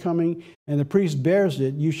Lord coming, and the priest bears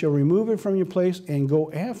it, you shall remove it from your place and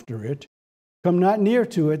go after it. Come not near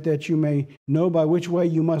to it, that you may know by which way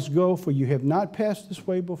you must go, for you have not passed this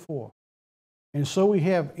way before. And so we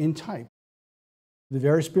have in type the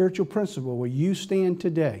very spiritual principle where you stand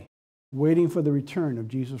today waiting for the return of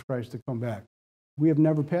Jesus Christ to come back. We have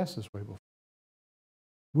never passed this way before.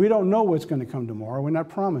 We don't know what's going to come tomorrow. We're not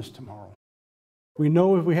promised tomorrow. We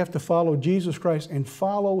know if we have to follow Jesus Christ and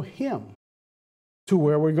follow him to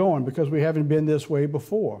where we're going because we haven't been this way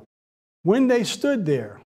before. When they stood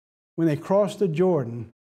there, when they crossed the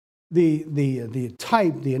Jordan, the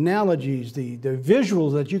type, the analogies, the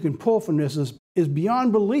visuals that you can pull from this is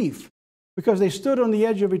beyond belief because they stood on the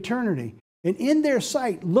edge of eternity. And in their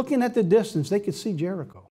sight, looking at the distance, they could see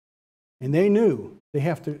Jericho. And they knew they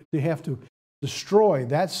have to destroy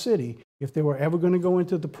that city if they were ever going to go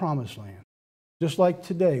into the promised land. Just like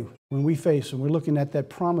today, when we face and we're looking at that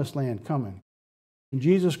promised land coming. When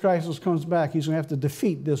Jesus Christ comes back, he's going to have to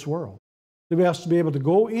defeat this world. He has to be able to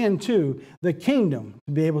go into the kingdom,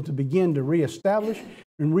 to be able to begin to reestablish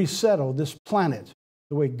and resettle this planet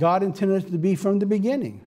the way God intended it to be from the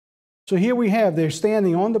beginning. So here we have, they're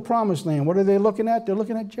standing on the promised land. What are they looking at? They're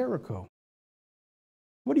looking at Jericho.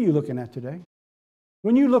 What are you looking at today?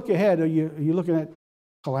 When you look ahead, are you looking at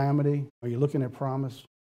calamity? Are you looking at promise?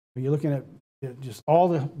 Are you looking at just all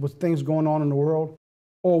the things going on in the world?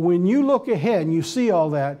 Or when you look ahead and you see all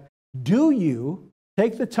that, do you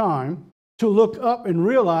take the time to look up and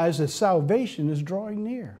realize that salvation is drawing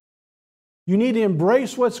near? You need to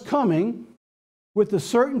embrace what's coming with the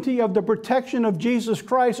certainty of the protection of Jesus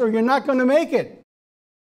Christ, or you're not going to make it.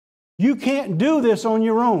 You can't do this on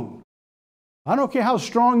your own. I don't care how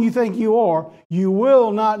strong you think you are, you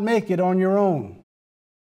will not make it on your own.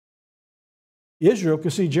 Israel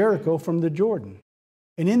could see Jericho from the Jordan.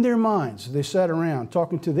 And in their minds, they sat around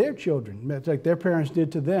talking to their children, like their parents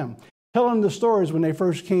did to them, telling the stories when they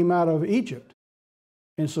first came out of Egypt.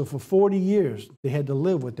 And so for 40 years, they had to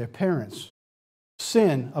live with their parents'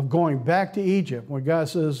 sin of going back to Egypt, where God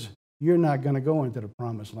says, you're not going to go into the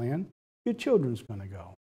promised land. Your children's going to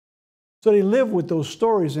go. So they lived with those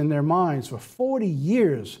stories in their minds for 40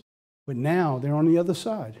 years, but now they're on the other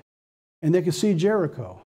side. And they can see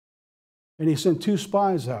Jericho. And he sent 2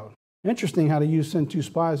 spies out. Interesting how they send 2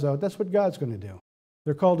 spies out. That's what God's going to do.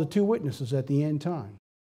 They're called the 2 witnesses at the end time.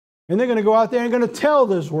 And they're going to go out there and going to tell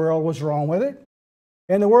this world what's wrong with it.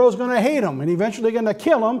 And the world's going to hate them. And eventually they're going to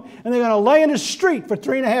kill them. And they're going to lay in the street for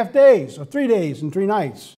 3.5 days, or 3 days and 3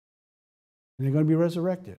 nights. And they're going to be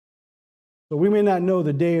resurrected. So we may not know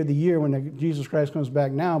the day of the year when Jesus Christ comes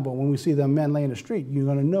back now, but when we see them men lay in the street, you're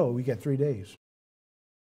going to know we got 3 days.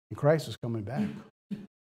 And Christ is coming back.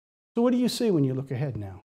 So what do you see when you look ahead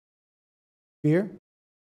now? Fear?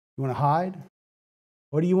 You want to hide?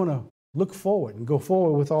 Or do you want to look forward and go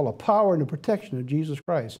forward with all the power and the protection of Jesus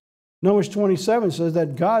Christ? Numbers 27 says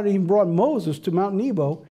that God even brought Moses to Mount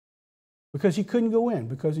Nebo because he couldn't go in,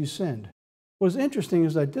 because he sinned. What's interesting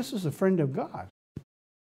is that this is a friend of God.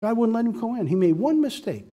 God wouldn't let him go in. He made one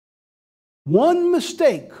mistake. One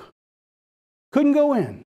mistake. Couldn't go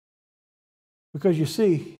in. Because you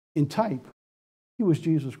see, in type, he was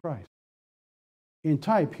Jesus Christ. In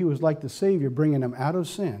type, he was like the Savior, bringing them out of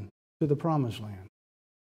sin to the promised land.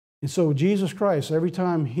 And so Jesus Christ, every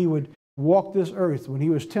time he would walk this earth when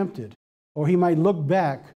he was tempted, or he might look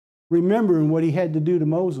back, remembering what he had to do to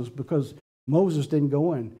Moses, because Moses didn't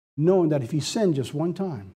go in, knowing that if he sinned just one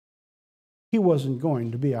time, he wasn't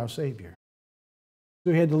going to be our Savior.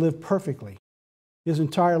 So he had to live perfectly his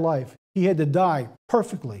entire life. He had to die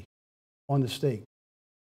perfectly on the stake,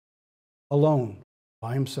 alone,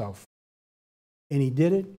 by himself. And he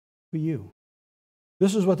did it for you.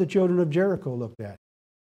 This is what the children of Jericho looked at.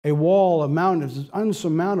 A wall, a mountain is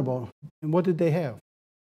unsurmountable. And what did they have?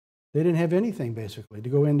 They didn't have anything, basically, to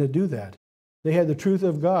go in to do that. They had the truth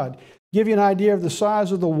of God. Give you an idea of the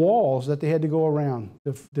size of the walls that they had to go around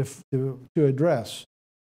to address.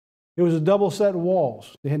 It was a double set of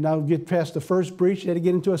walls. They had now to get past the first breach. They had to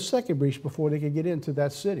get into a second breach before they could get into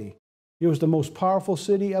that city. It was the most powerful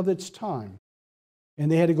city of its time.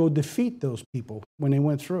 And they had to go defeat those people when they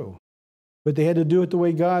went through. But they had to do it the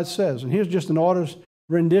way God says. And here's just an artist's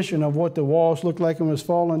rendition of what the walls looked like and was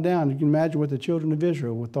falling down. You can imagine what the children of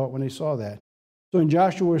Israel thought when they saw that. So in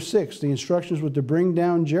Joshua 6, the instructions were to bring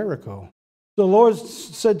down Jericho. So the Lord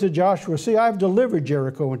said to Joshua, see, I've delivered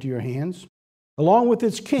Jericho into your hands, along with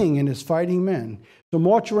its king and its fighting men. So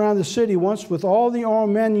march around the city once with all the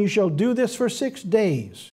armed men. You shall do this for 6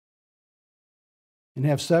 days. And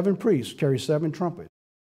have 7 priests carry 7 trumpets.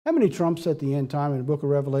 How many trumps at the end time in the book of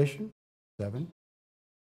Revelation? 7.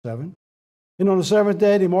 7. And on the 7th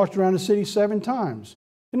day, they marched around the city 7 times.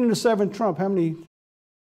 And in the 7th trump, how many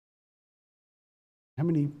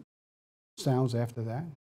sounds after that?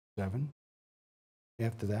 7.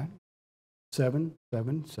 After that? 7,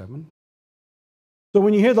 7, 7. So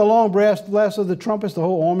when you hear the long blast of the trumpets, the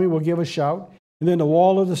whole army will give a shout, and then the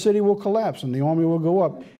wall of the city will collapse, and the army will go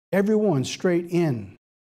up, everyone straight in.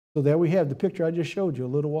 So there we have the picture I just showed you a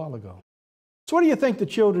little while ago. So what do you think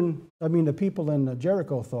the people in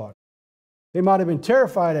Jericho thought? They might have been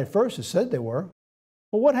terrified at first. It said they were.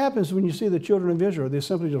 Well, what happens when you see the children of Israel? They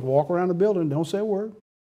simply just walk around the building, don't say a word.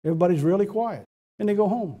 Everybody's really quiet, and they go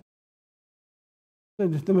home.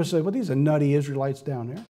 They must say, well, these are nutty Israelites down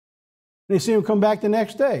there. And they see them come back the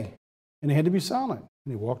next day, and they had to be silent.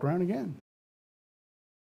 And they walked around again.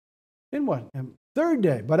 Then what? Third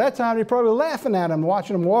day. By that time, they're probably laughing at them,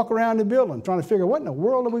 watching them walk around the building, trying to figure what in the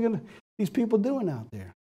world are these people doing out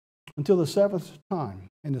there? Until the 7th time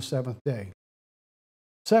and the 7th day.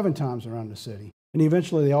 7 times around the city. And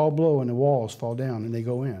eventually they all blow and the walls fall down and they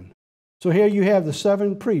go in. So here you have the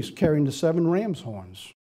 7 priests carrying the 7 ram's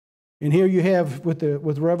horns. And here you have,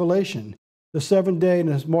 with Revelation, the 7th day and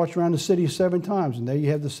it's marched around the city 7 times. And there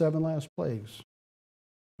you have the 7 last plagues.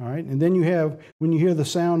 All right, and then you have, when you hear the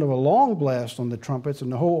sound of a long blast on the trumpets,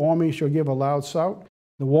 and the whole army shall give a loud shout,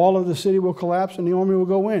 the wall of the city will collapse, and the army will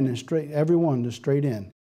go in, and everyone is straight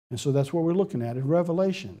in. And so that's what we're looking at in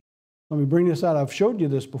Revelation. Let me bring this out. I've showed you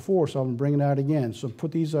this before, so I'm going to bring it out again. So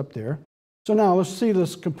put these up there. So now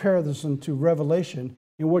let's compare this into Revelation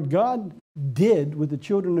and what God did with the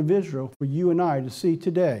children of Israel for you and I to see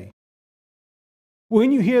today.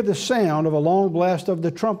 When you hear the sound of a long blast of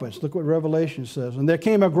the trumpets, look what Revelation says, and there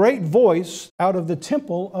came a great voice out of the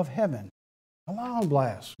temple of heaven. A long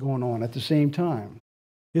blast going on at the same time.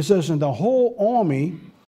 It says, and the whole army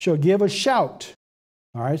shall give a shout.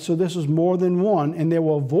 All right, so this is more than one. And there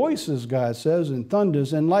were voices, God says, and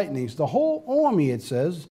thunders and lightnings. The whole army, it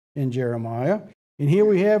says in Jeremiah. And here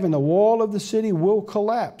we have, and the wall of the city will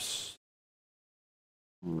collapse.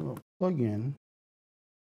 Plug in.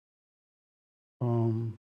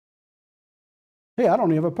 Hey, I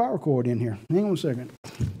don't even have a power cord in here. Hang on a second.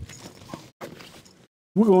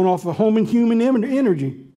 We're going off of home and human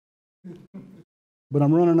energy. But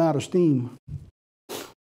I'm running out of steam.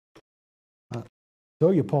 I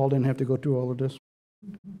told you Paul didn't have to go through all of this.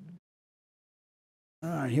 All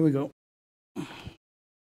right, here we go.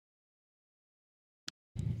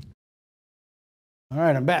 All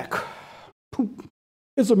right, I'm back.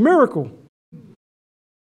 It's a miracle.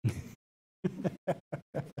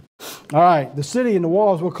 All right, the city and the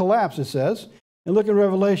walls will collapse, it says. And look at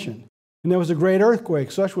Revelation. And there was a great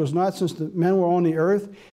earthquake. Such was not since the men were on the earth.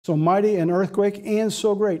 So mighty an earthquake and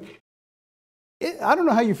so great. I don't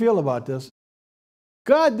know how you feel about this.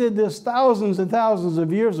 God did this thousands and thousands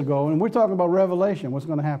of years ago, and we're talking about Revelation, what's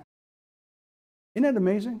going to happen. Isn't that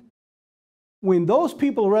amazing? When those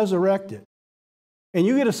people resurrected, and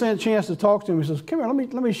you get a chance to talk to them, he says, come here,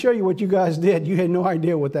 let me show you what you guys did. You had no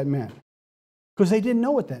idea what that meant. Because they didn't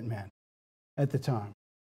know what that meant at the time.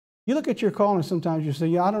 You look at your calling sometimes, you say,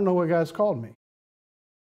 yeah, I don't know what God's called me.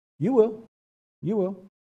 You will. You will.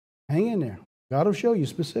 Hang in there. God will show you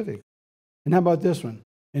specific. And how about this one?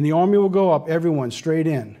 And the army will go up, everyone, straight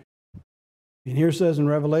in. And here it says in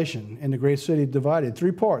Revelation, and the great city divided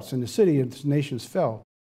 3 parts, and the city of the nations fell.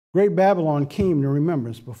 Great Babylon came to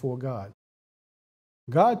remembrance before God.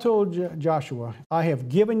 God told Joshua, I have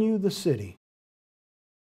given you the city.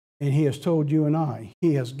 And he has told you and I,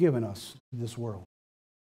 he has given us this world.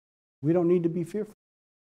 We don't need to be fearful.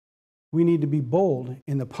 We need to be bold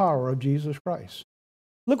in the power of Jesus Christ.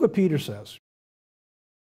 Look what Peter says.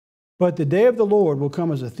 But the day of the Lord will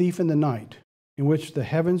come as a thief in the night, in which the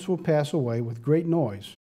heavens will pass away with great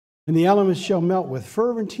noise, and the elements shall melt with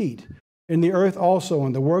fervent heat, and the earth also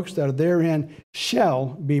and the works that are therein shall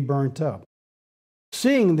be burnt up.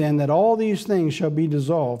 Seeing then that all these things shall be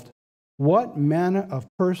dissolved, what manner of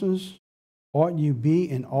persons ought you be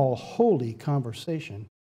in all holy conversation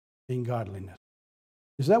in godliness?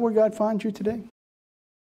 Is that where God finds you today?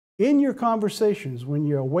 In your conversations, when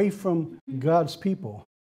you're away from God's people,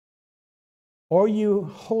 are you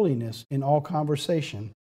holiness in all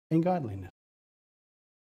conversation and godliness?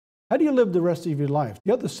 How do you live the rest of your life,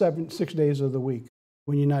 the other 6 days of the week,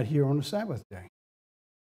 when you're not here on the Sabbath day?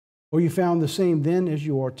 Or you found the same then as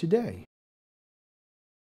you are today?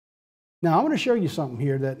 Now, I want to show you something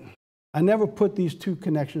here that I never put these two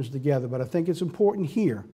connections together, but I think it's important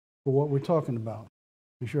here for what we're talking about.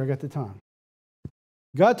 Make sure I got the time.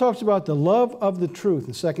 God talks about the love of the truth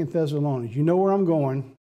in 2 Thessalonians. You know where I'm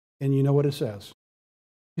going, and you know what it says.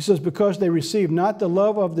 He says, because they received not the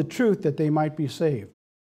love of the truth that they might be saved.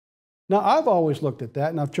 Now, I've always looked at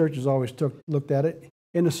that, and our church has always looked at it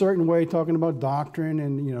in a certain way, talking about doctrine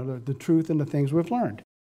and the truth and the things we've learned.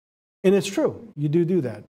 And it's true. You do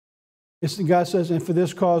that. God says, and for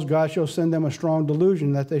this cause God shall send them a strong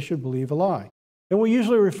delusion that they should believe a lie. And we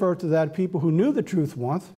usually refer to that people who knew the truth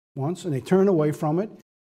once, and they turned away from it,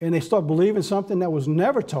 and they start believing something that was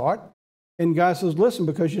never taught. And God says, listen,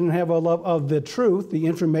 because you didn't have a love of the truth, the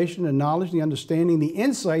information, the knowledge, the understanding, the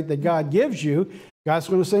insight that God gives you, God's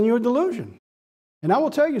going to send you a delusion. And I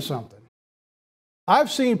will tell you something.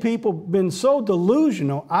 I've seen people been so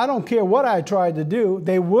delusional, I don't care what I tried to do,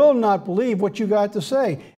 they will not believe what you got to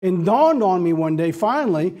say. It dawned on me one day,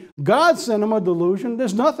 finally, God sent them a delusion.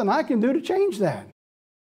 There's nothing I can do to change that.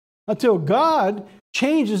 Until God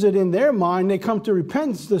changes it in their mind, they come to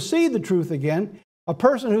repentance to see the truth again. A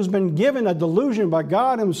person who's been given a delusion by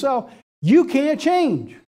God himself, you can't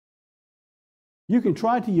change. You can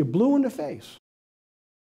try till you're blue in the face.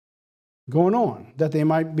 Going on, that they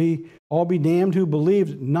might all be damned who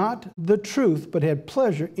believed not the truth, but had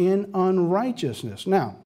pleasure in unrighteousness.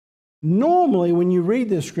 Now, normally when you read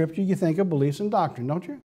this scripture, you think of beliefs and doctrine, don't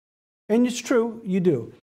you? And it's true, you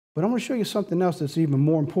do. But I'm going to show you something else that's even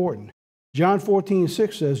more important. John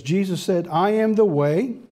 14:6 says, Jesus said, I am the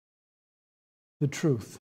way, the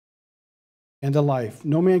truth, and the life.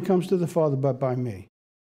 No man comes to the Father but by me.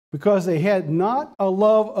 Because they had not a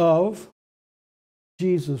love of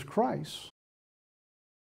Jesus Christ.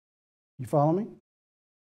 You follow me?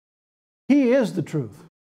 He is the truth.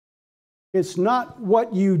 It's not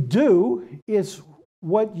what you do, it's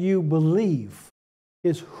what you believe.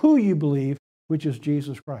 It's who you believe, which is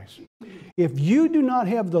Jesus Christ. If you do not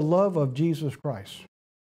have the love of Jesus Christ,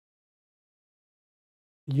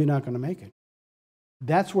 you're not going to make it.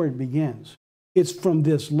 That's where it begins. It's from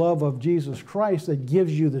this love of Jesus Christ that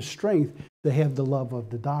gives you the strength to have the love of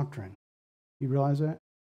the doctrine. You realize that?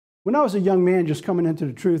 When I was a young man just coming into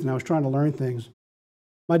the truth and I was trying to learn things,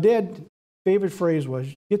 my dad's favorite phrase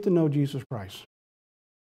was, get to know Jesus Christ.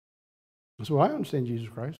 I said, well, I understand Jesus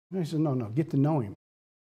Christ. And he said, no, get to know him.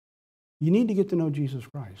 You need to get to know Jesus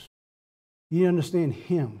Christ. You need to understand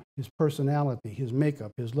him, his personality, his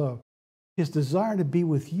makeup, his love, his desire to be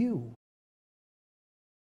with you.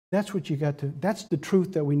 That's what you got to, that's the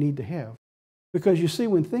truth that we need to have. Because you see,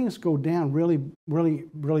 when things go down really, really,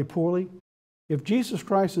 really poorly, if Jesus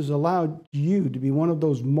Christ has allowed you to be one of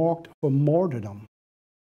those marked for martyrdom,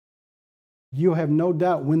 you'll have no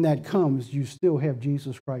doubt when that comes, you still have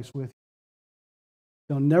Jesus Christ with you.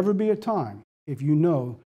 There'll never be a time, if you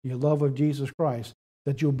know your love of Jesus Christ,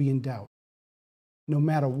 that you'll be in doubt, no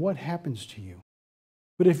matter what happens to you.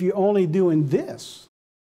 But if you're only doing this,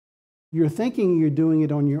 you're thinking you're doing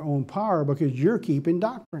it on your own power because you're keeping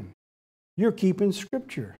doctrine. You're keeping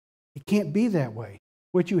Scripture. It can't be that way.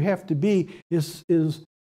 What you have to be is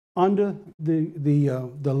under the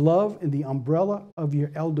love and the umbrella of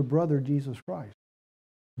your elder brother, Jesus Christ.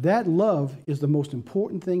 That love is the most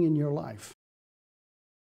important thing in your life.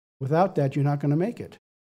 Without that, you're not going to make it.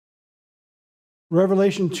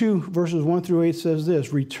 Revelation 2, verses 1 through 8 says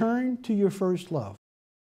this, return to your first love.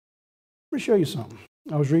 Let me show you something.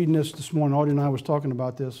 I was reading this morning. Audrey and I was talking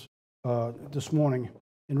about this morning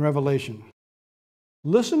in Revelation.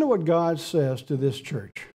 Listen to what God says to this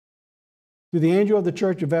church. To the angel of the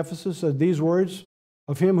church of Ephesus said these words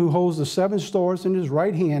of him who holds the 7 stars in his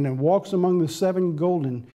right hand and walks among the 7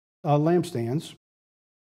 golden lampstands.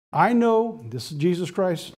 I know, this is Jesus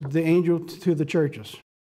Christ, the angel to the churches.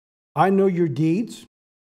 I know your deeds,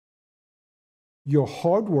 your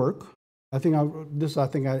hard work. I think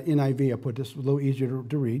NIV, I put this a little easier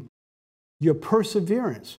to read. Your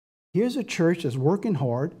perseverance. Here's a church that's working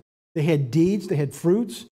hard. They had deeds, they had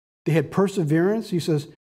fruits, they had perseverance. He says,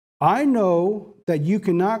 I know that you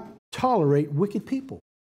cannot tolerate wicked people.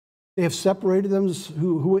 They have separated them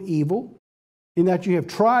who are evil, in that you have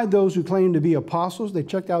tried those who claim to be apostles. They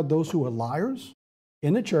checked out those who were liars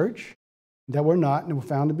in the church that were not and were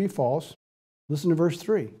found to be false. Listen to verse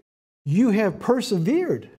 3. You have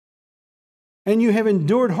persevered, and you have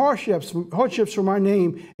endured hardships for my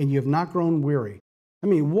name, and you have not grown weary. I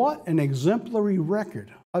mean, what an exemplary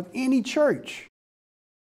record of any church,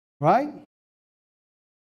 right?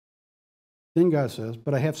 Then God says,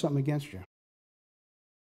 but I have something against you.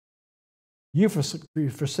 You've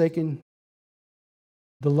forsaken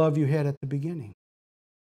the love you had at the beginning.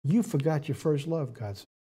 You forgot your first love, God said.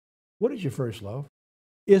 What is your first love?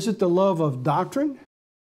 Is it the love of doctrine,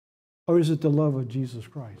 or is it the love of Jesus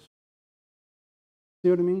Christ? See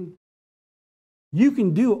what I mean? You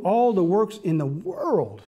can do all the works in the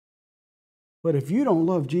world, but if you don't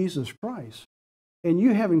love Jesus Christ, and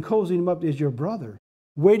you haven't cozied him up as your brother,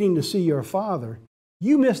 waiting to see your father,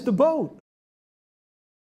 you missed the boat.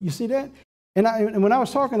 You see that? And when I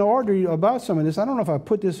was talking to Audrey about some of this, I don't know if I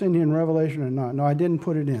put this in here in Revelation or not. No, I didn't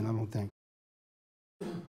put it in, I don't think.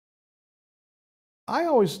 I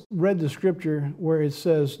always read the scripture where it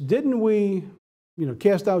says, didn't we,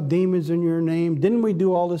 cast out demons in your name? Didn't we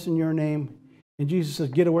do all this in your name? And Jesus says,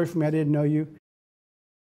 get away from me, I didn't know you.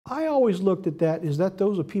 I always looked at that as that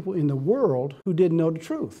those are people in the world who didn't know the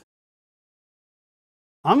truth.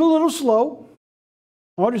 I'm a little slow.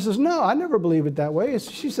 Audrey says, no, I never believe it that way.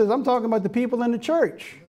 She says, I'm talking about the people in the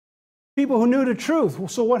church, people who knew the truth. Well,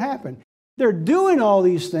 so what happened? They're doing all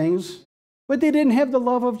these things, but they didn't have the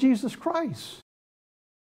love of Jesus Christ.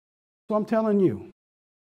 So I'm telling you,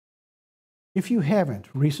 if you haven't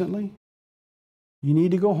recently, you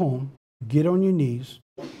need to go home, get on your knees,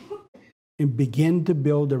 and begin to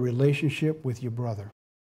build a relationship with your brother.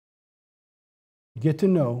 Get to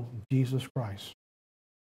know Jesus Christ.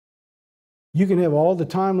 You can have all the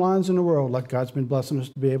timelines in the world, like God's been blessing us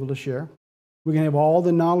to be able to share. We can have all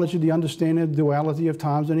the knowledge of the understanding of the duality of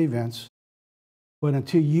times and events. But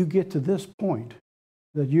until you get to this point,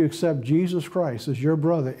 that you accept Jesus Christ as your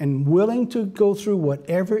brother and willing to go through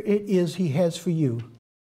whatever it is he has for you,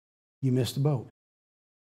 you missed the boat.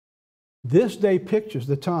 This day pictures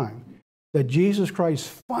the time that Jesus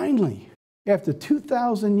Christ finally, after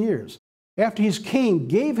 2,000 years, after he came,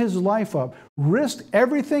 gave his life up, risked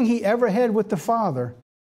everything he ever had with the Father,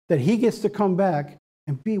 that he gets to come back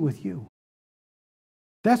and be with you.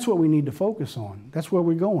 That's what we need to focus on. That's where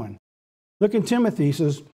we're going. Look in Timothy, he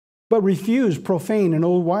says, but refuse profane and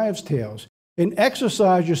old wives' tales, and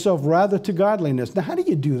exercise yourself rather to godliness. Now, how do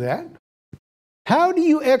you do that? How do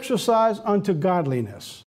you exercise unto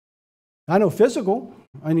godliness? I know physical.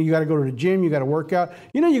 I know you got to go to the gym, you got to work out.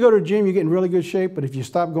 You know, you go to the gym, you get in really good shape, but if you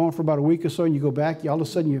stop going for about a week or so and you go back, all of a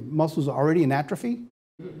sudden your muscles are already in atrophy.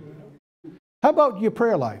 How about your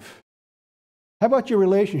prayer life? How about your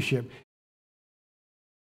relationship?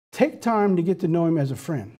 Take time to get to know him as a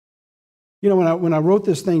friend. You know, when I wrote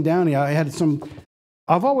this thing down here,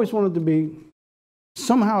 I've always wanted to be,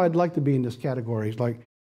 somehow I'd like to be in this category,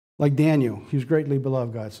 like Daniel. He was greatly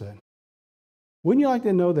beloved, God said. Wouldn't you like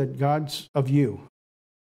to know that God's of you?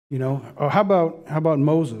 You know, or how about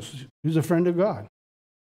Moses? He's a friend of God.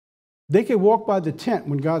 They could walk by the tent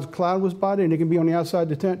when God's cloud was by there, and they can be on the outside of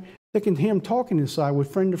the tent. They can hear him talking inside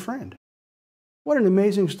with friend to friend. What an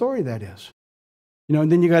amazing story that is. You know,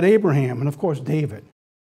 and then you got Abraham, and of course David,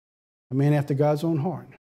 a man after God's own heart.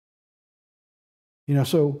 You know,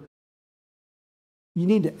 so you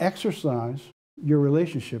need to exercise your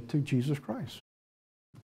relationship to Jesus Christ,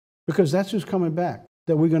 because that's who's coming back,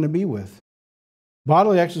 that we're going to be with.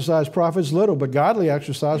 Bodily exercise profits little, but godly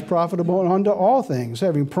exercise profitable unto all things,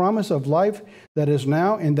 having promise of life that is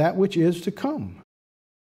now and that which is to come.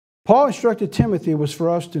 Paul instructed Timothy was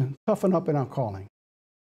for us to toughen up in our calling.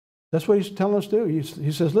 That's what he's telling us to do.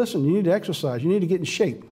 He says, listen, you need to exercise. You need to get in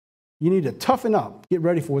shape. You need to toughen up, get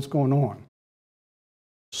ready for what's going on.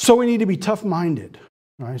 So we need to be tough-minded.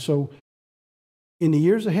 All right? So in the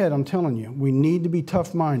years ahead, I'm telling you, we need to be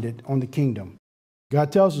tough-minded on the kingdom. God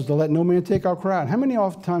tells us to let no man take our crown. How many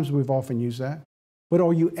times we've often used that? But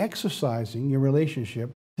are you exercising your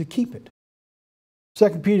relationship to keep it? 2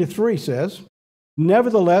 Peter 3 says,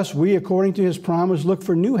 nevertheless, we, according to his promise, look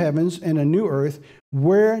for new heavens and a new earth,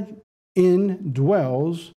 wherein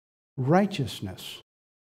dwells righteousness.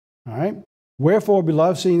 All right? Wherefore,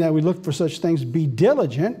 beloved, seeing that we look for such things, be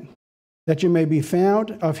diligent, that you may be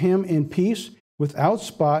found of him in peace, without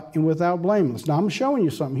spot and without blameless. Now, I'm showing you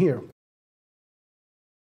something here.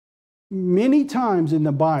 Many times in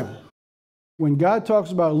the Bible, when God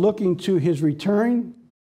talks about looking to his return,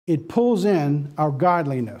 it pulls in our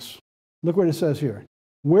godliness. Look what it says here.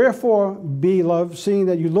 Wherefore, beloved, seeing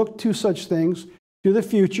that you look to such things, to the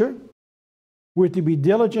future, we're to be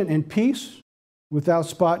diligent in peace, without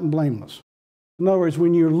spot and blameless. In other words,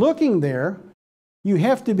 when you're looking there, you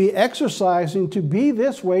have to be exercising to be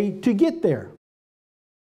this way to get there.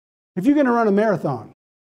 If you're going to run a marathon,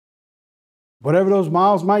 whatever those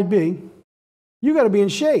miles might be, you got to be in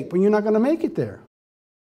shape, or you're not going to make it there.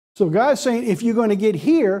 So God's saying, if you're going to get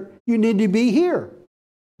here, you need to be here.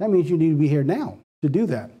 That means you need to be here now to do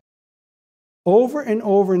that. Over and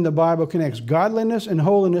over in the Bible connects godliness and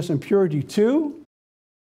holiness and purity to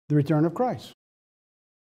the return of Christ.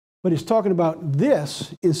 But it's talking about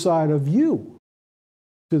this inside of you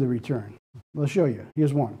to the return. Let's show you.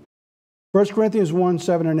 Here's one. 1 Corinthians 1,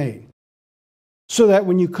 7 and 8. So that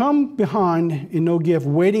when you come behind in no gift,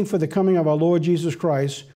 waiting for the coming of our Lord Jesus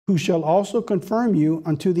Christ, who shall also confirm you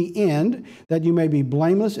unto the end, that you may be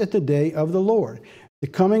blameless at the day of the Lord. The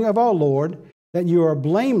coming of our Lord, that you are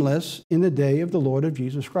blameless in the day of the Lord of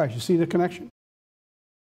Jesus Christ. You see the connection?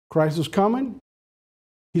 Christ is coming.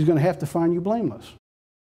 He's going to have to find you blameless.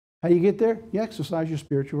 How do you get there? You exercise your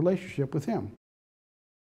spiritual relationship with him.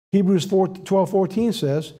 Hebrews 12:14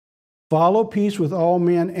 says, follow peace with all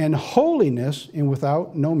men and holiness, and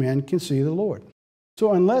without no man can see the Lord.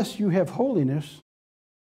 So unless you have holiness,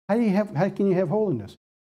 how can you have holiness?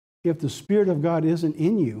 If the Spirit of God isn't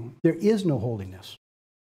in you, there is no holiness.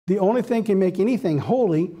 The only thing can make anything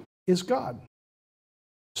holy is God.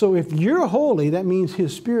 So if you're holy, that means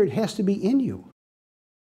his Spirit has to be in you.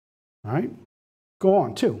 All right? Go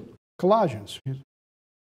on, 2. Colossians. It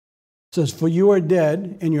says, for you are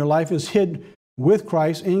dead, and your life is hid with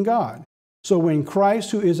Christ in God. So when Christ,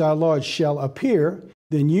 who is our Lord, shall appear,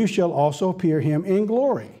 then you shall also appear him in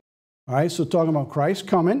glory. All right, so talking about Christ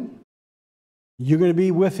coming, you're going to be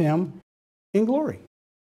with him in glory.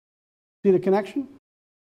 See the connection?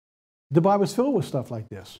 The Bible's filled with stuff like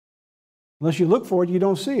this. Unless you look for it, you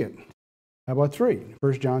don't see it. How about 3?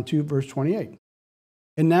 1 John 2, verse 28.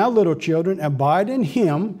 And now, little children, abide in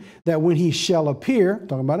him, that when he shall appear,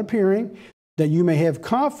 talking about appearing, that you may have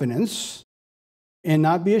confidence and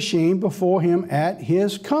not be ashamed before him at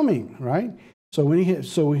his coming, right? So we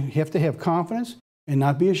have to have confidence and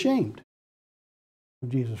not be ashamed of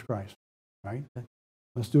Jesus Christ, right?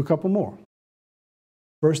 Let's do a couple more.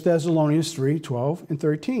 1 Thessalonians 3, 12 and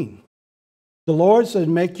 13. The Lord says,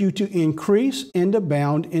 make you to increase and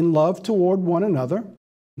abound in love toward another,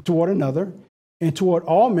 and toward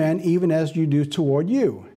all men, even as you do toward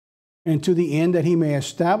you, and to the end that he may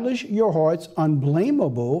establish your hearts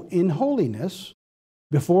unblameable in holiness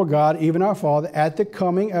before God, even our Father, at the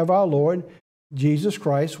coming of our Lord Jesus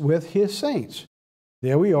Christ with his saints.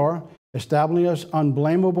 There we are. establishing us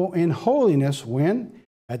unblameable in holiness when?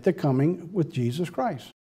 At the coming with Jesus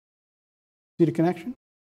Christ. See the connection?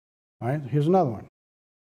 All right, here's another one.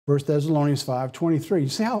 1 Thessalonians 5:23. You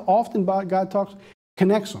see how often God talks?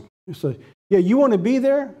 Connects them. He says, yeah, you want to be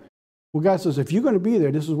there? Well, God says, if you're going to be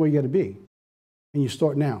there, this is where you got to be. And you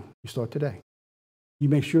start now. You start today. You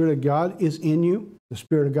make sure that God is in you, the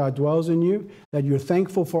Spirit of God dwells in you, that you're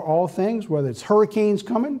thankful for all things, whether it's hurricanes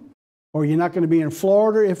coming, or you're not going to be in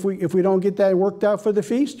Florida if we don't get that worked out for the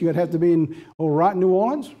feast. You're going to have to be in old rotten New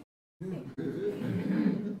Orleans.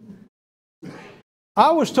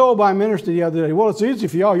 I was told by a minister the other day, well, it's easy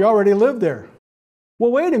for y'all. You already live there.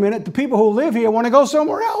 Well, wait a minute. The people who live here want to go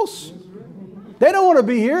somewhere else. They don't want to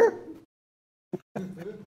be here.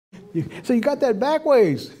 So you got that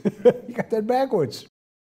backwards. You got that backwards.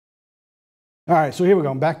 All right, so here we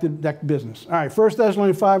go. Back to business. All right, 1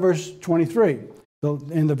 Thessalonians 5, verse 23.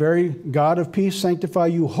 And the very God of peace sanctify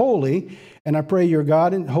you wholly, and I pray your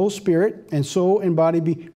God and whole spirit and soul and body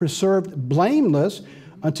be preserved blameless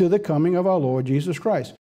until the coming of our Lord Jesus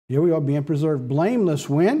Christ. Here we are being preserved blameless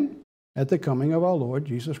when? At the coming of our Lord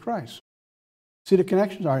Jesus Christ. See the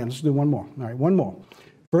connections? All right, let's do one more. All right, one more.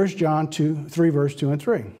 1 John 3, verse 2 and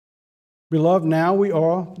 3. Beloved, now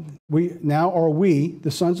are we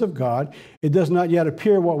the sons of God. It does not yet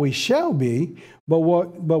appear what we shall be, but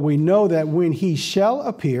we know that when he shall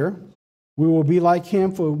appear, we will be like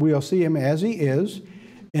him, for we will see him as he is.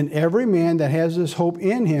 And every man that has this hope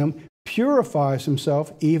in him purifies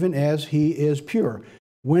himself even as he is pure.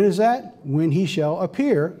 When is that? When he shall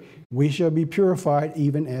appear, we shall be purified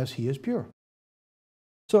even as he is pure.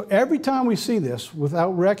 So every time we see this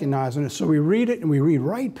without recognizing it, so we read it and we read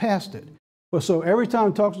right past it. But so every time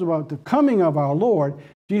it talks about the coming of our Lord,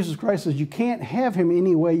 Jesus Christ says you can't have him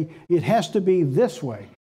any way. It has to be this way.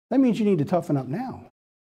 That means you need to toughen up now.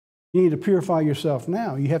 You need to purify yourself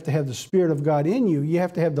now. You have to have the Spirit of God in you. You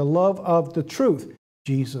have to have the love of the truth,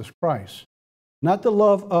 Jesus Christ. Not the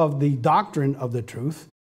love of the doctrine of the truth,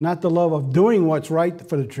 not the love of doing what's right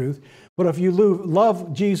for the truth, but if you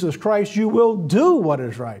love Jesus Christ, you will do what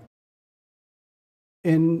is right.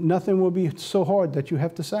 And nothing will be so hard that you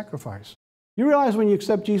have to sacrifice. You realize when you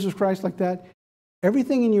accept Jesus Christ like that,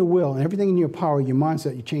 everything in your will and everything in your power, your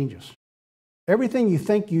mindset, it changes. Everything you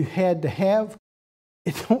think you had to have,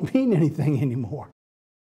 it don't mean anything anymore.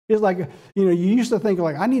 It's like, you used to think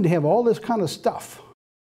like, I need to have all this kind of stuff.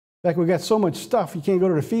 In fact, we got so much stuff, you can't go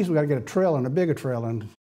to the feast, we got to get a trailer and a bigger trailer and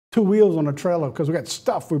 2 wheels on a trailer because we got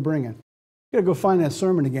stuff we're bringing. You got to go find that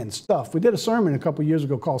sermon again, stuff. We did a sermon a couple years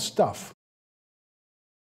ago called Stuff.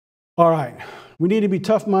 All right. We need to be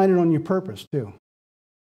tough-minded on your purpose, too.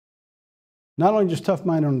 Not only just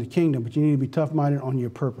tough-minded on the kingdom, but you need to be tough-minded on your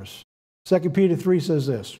purpose. 2 Peter 3 says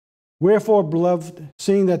this, wherefore, beloved,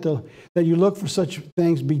 seeing that you look for such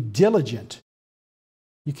things, be diligent.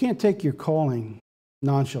 You can't take your calling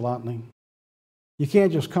nonchalantly. You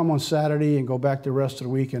can't just come on Saturday and go back the rest of the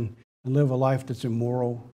week and live a life that's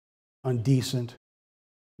immoral, indecent,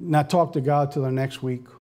 not talk to God till the next week,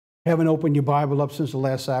 haven't opened your Bible up since the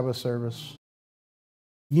last Sabbath service.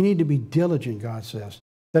 You need to be diligent, God says,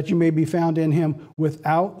 that you may be found in him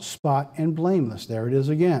without spot and blameless. There it is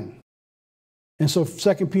again. And so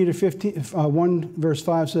 2 Peter 1 verse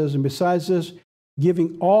 5 says, and besides this,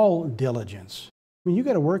 giving all diligence. I mean, you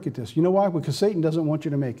got to work at this. You know why? Because Satan doesn't want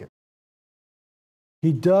you to make it.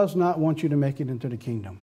 He does not want you to make it into the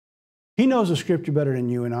kingdom. He knows the scripture better than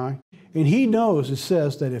you and I. And he knows it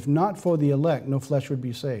says that if not for the elect, no flesh would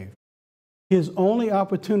be saved. His only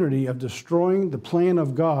opportunity of destroying the plan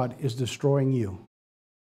of God is destroying you.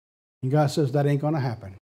 And God says that ain't going to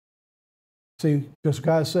happen. See, because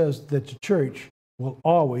God says that the church will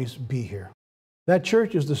always be here. That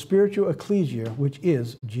church is the spiritual ecclesia, which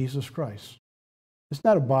is Jesus Christ. It's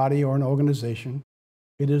not a body or an organization.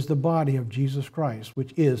 It is the body of Jesus Christ,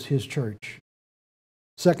 which is his church.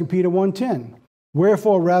 2 Peter 1:10,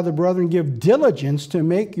 wherefore, rather, brethren, give diligence to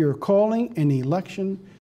make your calling and election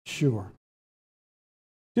sure.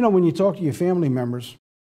 You know, when you talk to your family members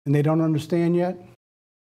and they don't understand yet,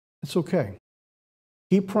 it's okay.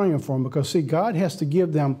 Keep praying for them because, see, God has to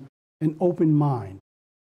give them an open mind.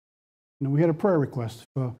 You know, we had a prayer request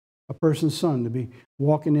for a person's son to be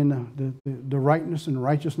walking in the rightness and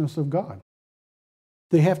righteousness of God.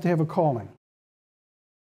 They have to have a calling.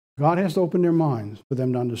 God has to open their minds for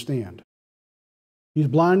them to understand. He's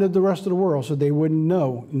blinded the rest of the world so they wouldn't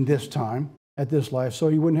know in this time, at this life, so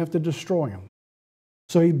he wouldn't have to destroy them.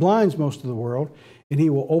 So he blinds most of the world, and he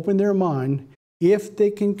will open their mind if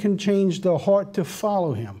they can change their heart to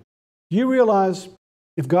follow him. Do you realize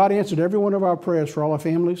if God answered every one of our prayers for all our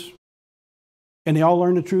families, and they all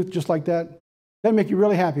learned the truth just like that, That'd make you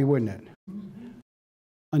really happy, wouldn't it?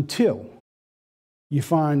 Until you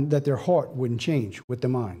find that their heart wouldn't change with the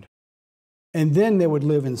mind. And then they would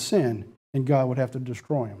live in sin, and God would have to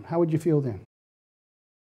destroy them. How would you feel then?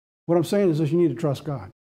 What I'm saying is that you need to trust God.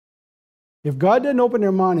 If God didn't open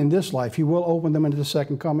their mind in this life, he will open them into the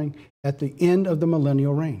second coming at the end of the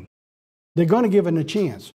millennial reign. They're going to give it a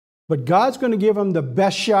chance. But God's going to give them the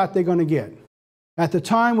best shot they're going to get at the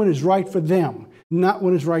time when it's right for them, not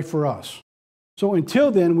when it's right for us. So until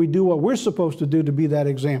then, we do what we're supposed to do to be that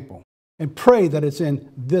example and pray that it's in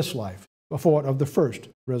this life before of the first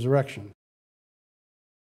resurrection.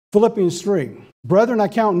 Philippians 3, brethren, I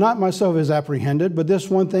count not myself as apprehended, but this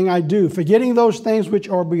one thing I do, forgetting those things which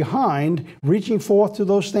are behind, reaching forth to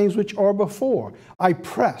those things which are before. I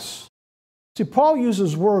press. See, Paul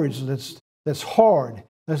uses words that's hard.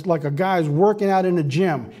 That's like a guy's working out in the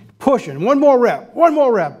gym, pushing. One more rep,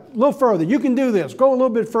 a little further. You can do this. Go a little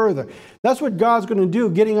bit further. That's what God's going to do,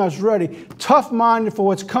 getting us ready, tough-minded for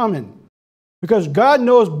what's coming. Because God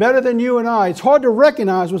knows better than you and I. It's hard to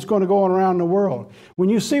recognize what's going to go on around the world. When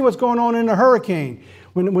you see what's going on in a hurricane,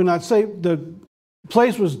 when I say the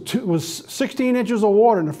place was 16 inches of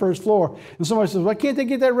water in the first floor, and somebody says, why can't they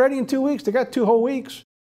get that ready in 2 weeks? They got 2 whole weeks.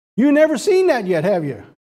 You've never seen that yet, have you?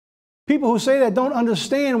 People who say that don't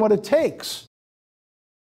understand what it takes.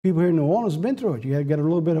 People here in New Orleans have been through it. You got to get a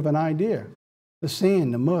little bit of an idea. The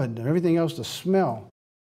sand, the mud, and everything else, the smell.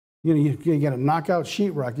 You know, you got to knock out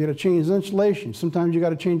sheetrock. You got to change the insulation. Sometimes you got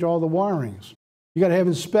to change all the wirings. You got to have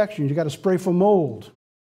inspections. You got to spray for mold.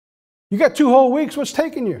 You got 2 whole weeks. What's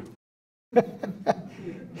taking you?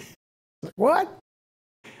 What?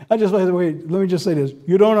 Let me just say this.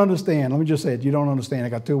 You don't understand. Let me just say it. You don't understand. I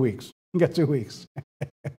got 2 weeks. You got 2 weeks.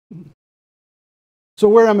 So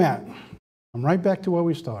where I'm at, I'm right back to where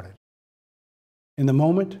we started. In the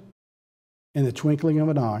moment, in the twinkling of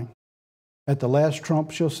an eye, at the last trump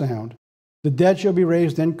shall sound, the dead shall be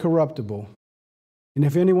raised incorruptible. And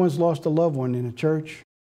if anyone's lost a loved one in the church,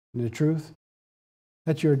 in the truth,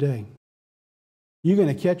 that's your day. You're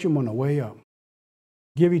going to catch them on the way up.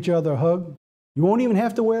 Give each other a hug. You won't even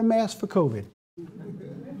have to wear a mask for COVID. And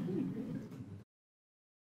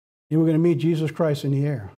we're going to meet Jesus Christ in the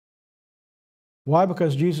air. Why?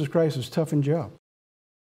 Because Jesus Christ has toughened you up.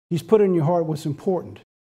 He's put in your heart what's important.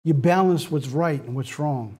 You balance what's right and what's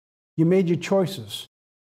wrong. You made your choices,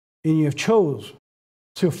 and you have chose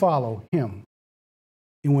to follow him.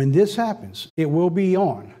 And when this happens, it will be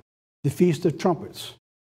on the Feast of Trumpets.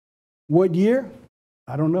 What year?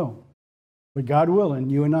 I don't know. But God willing,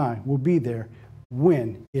 you and I will be there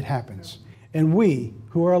when it happens. And we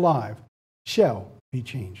who are alive shall be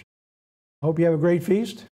changed. I hope you have a great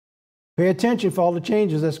feast. Pay attention for all the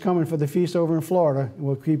changes that's coming for the feast over in Florida.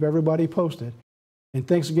 We'll keep everybody posted. And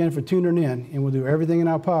thanks again for tuning in, and we'll do everything in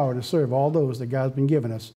our power to serve all those that God's been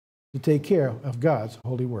giving us to take care of God's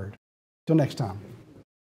holy word. Till next time.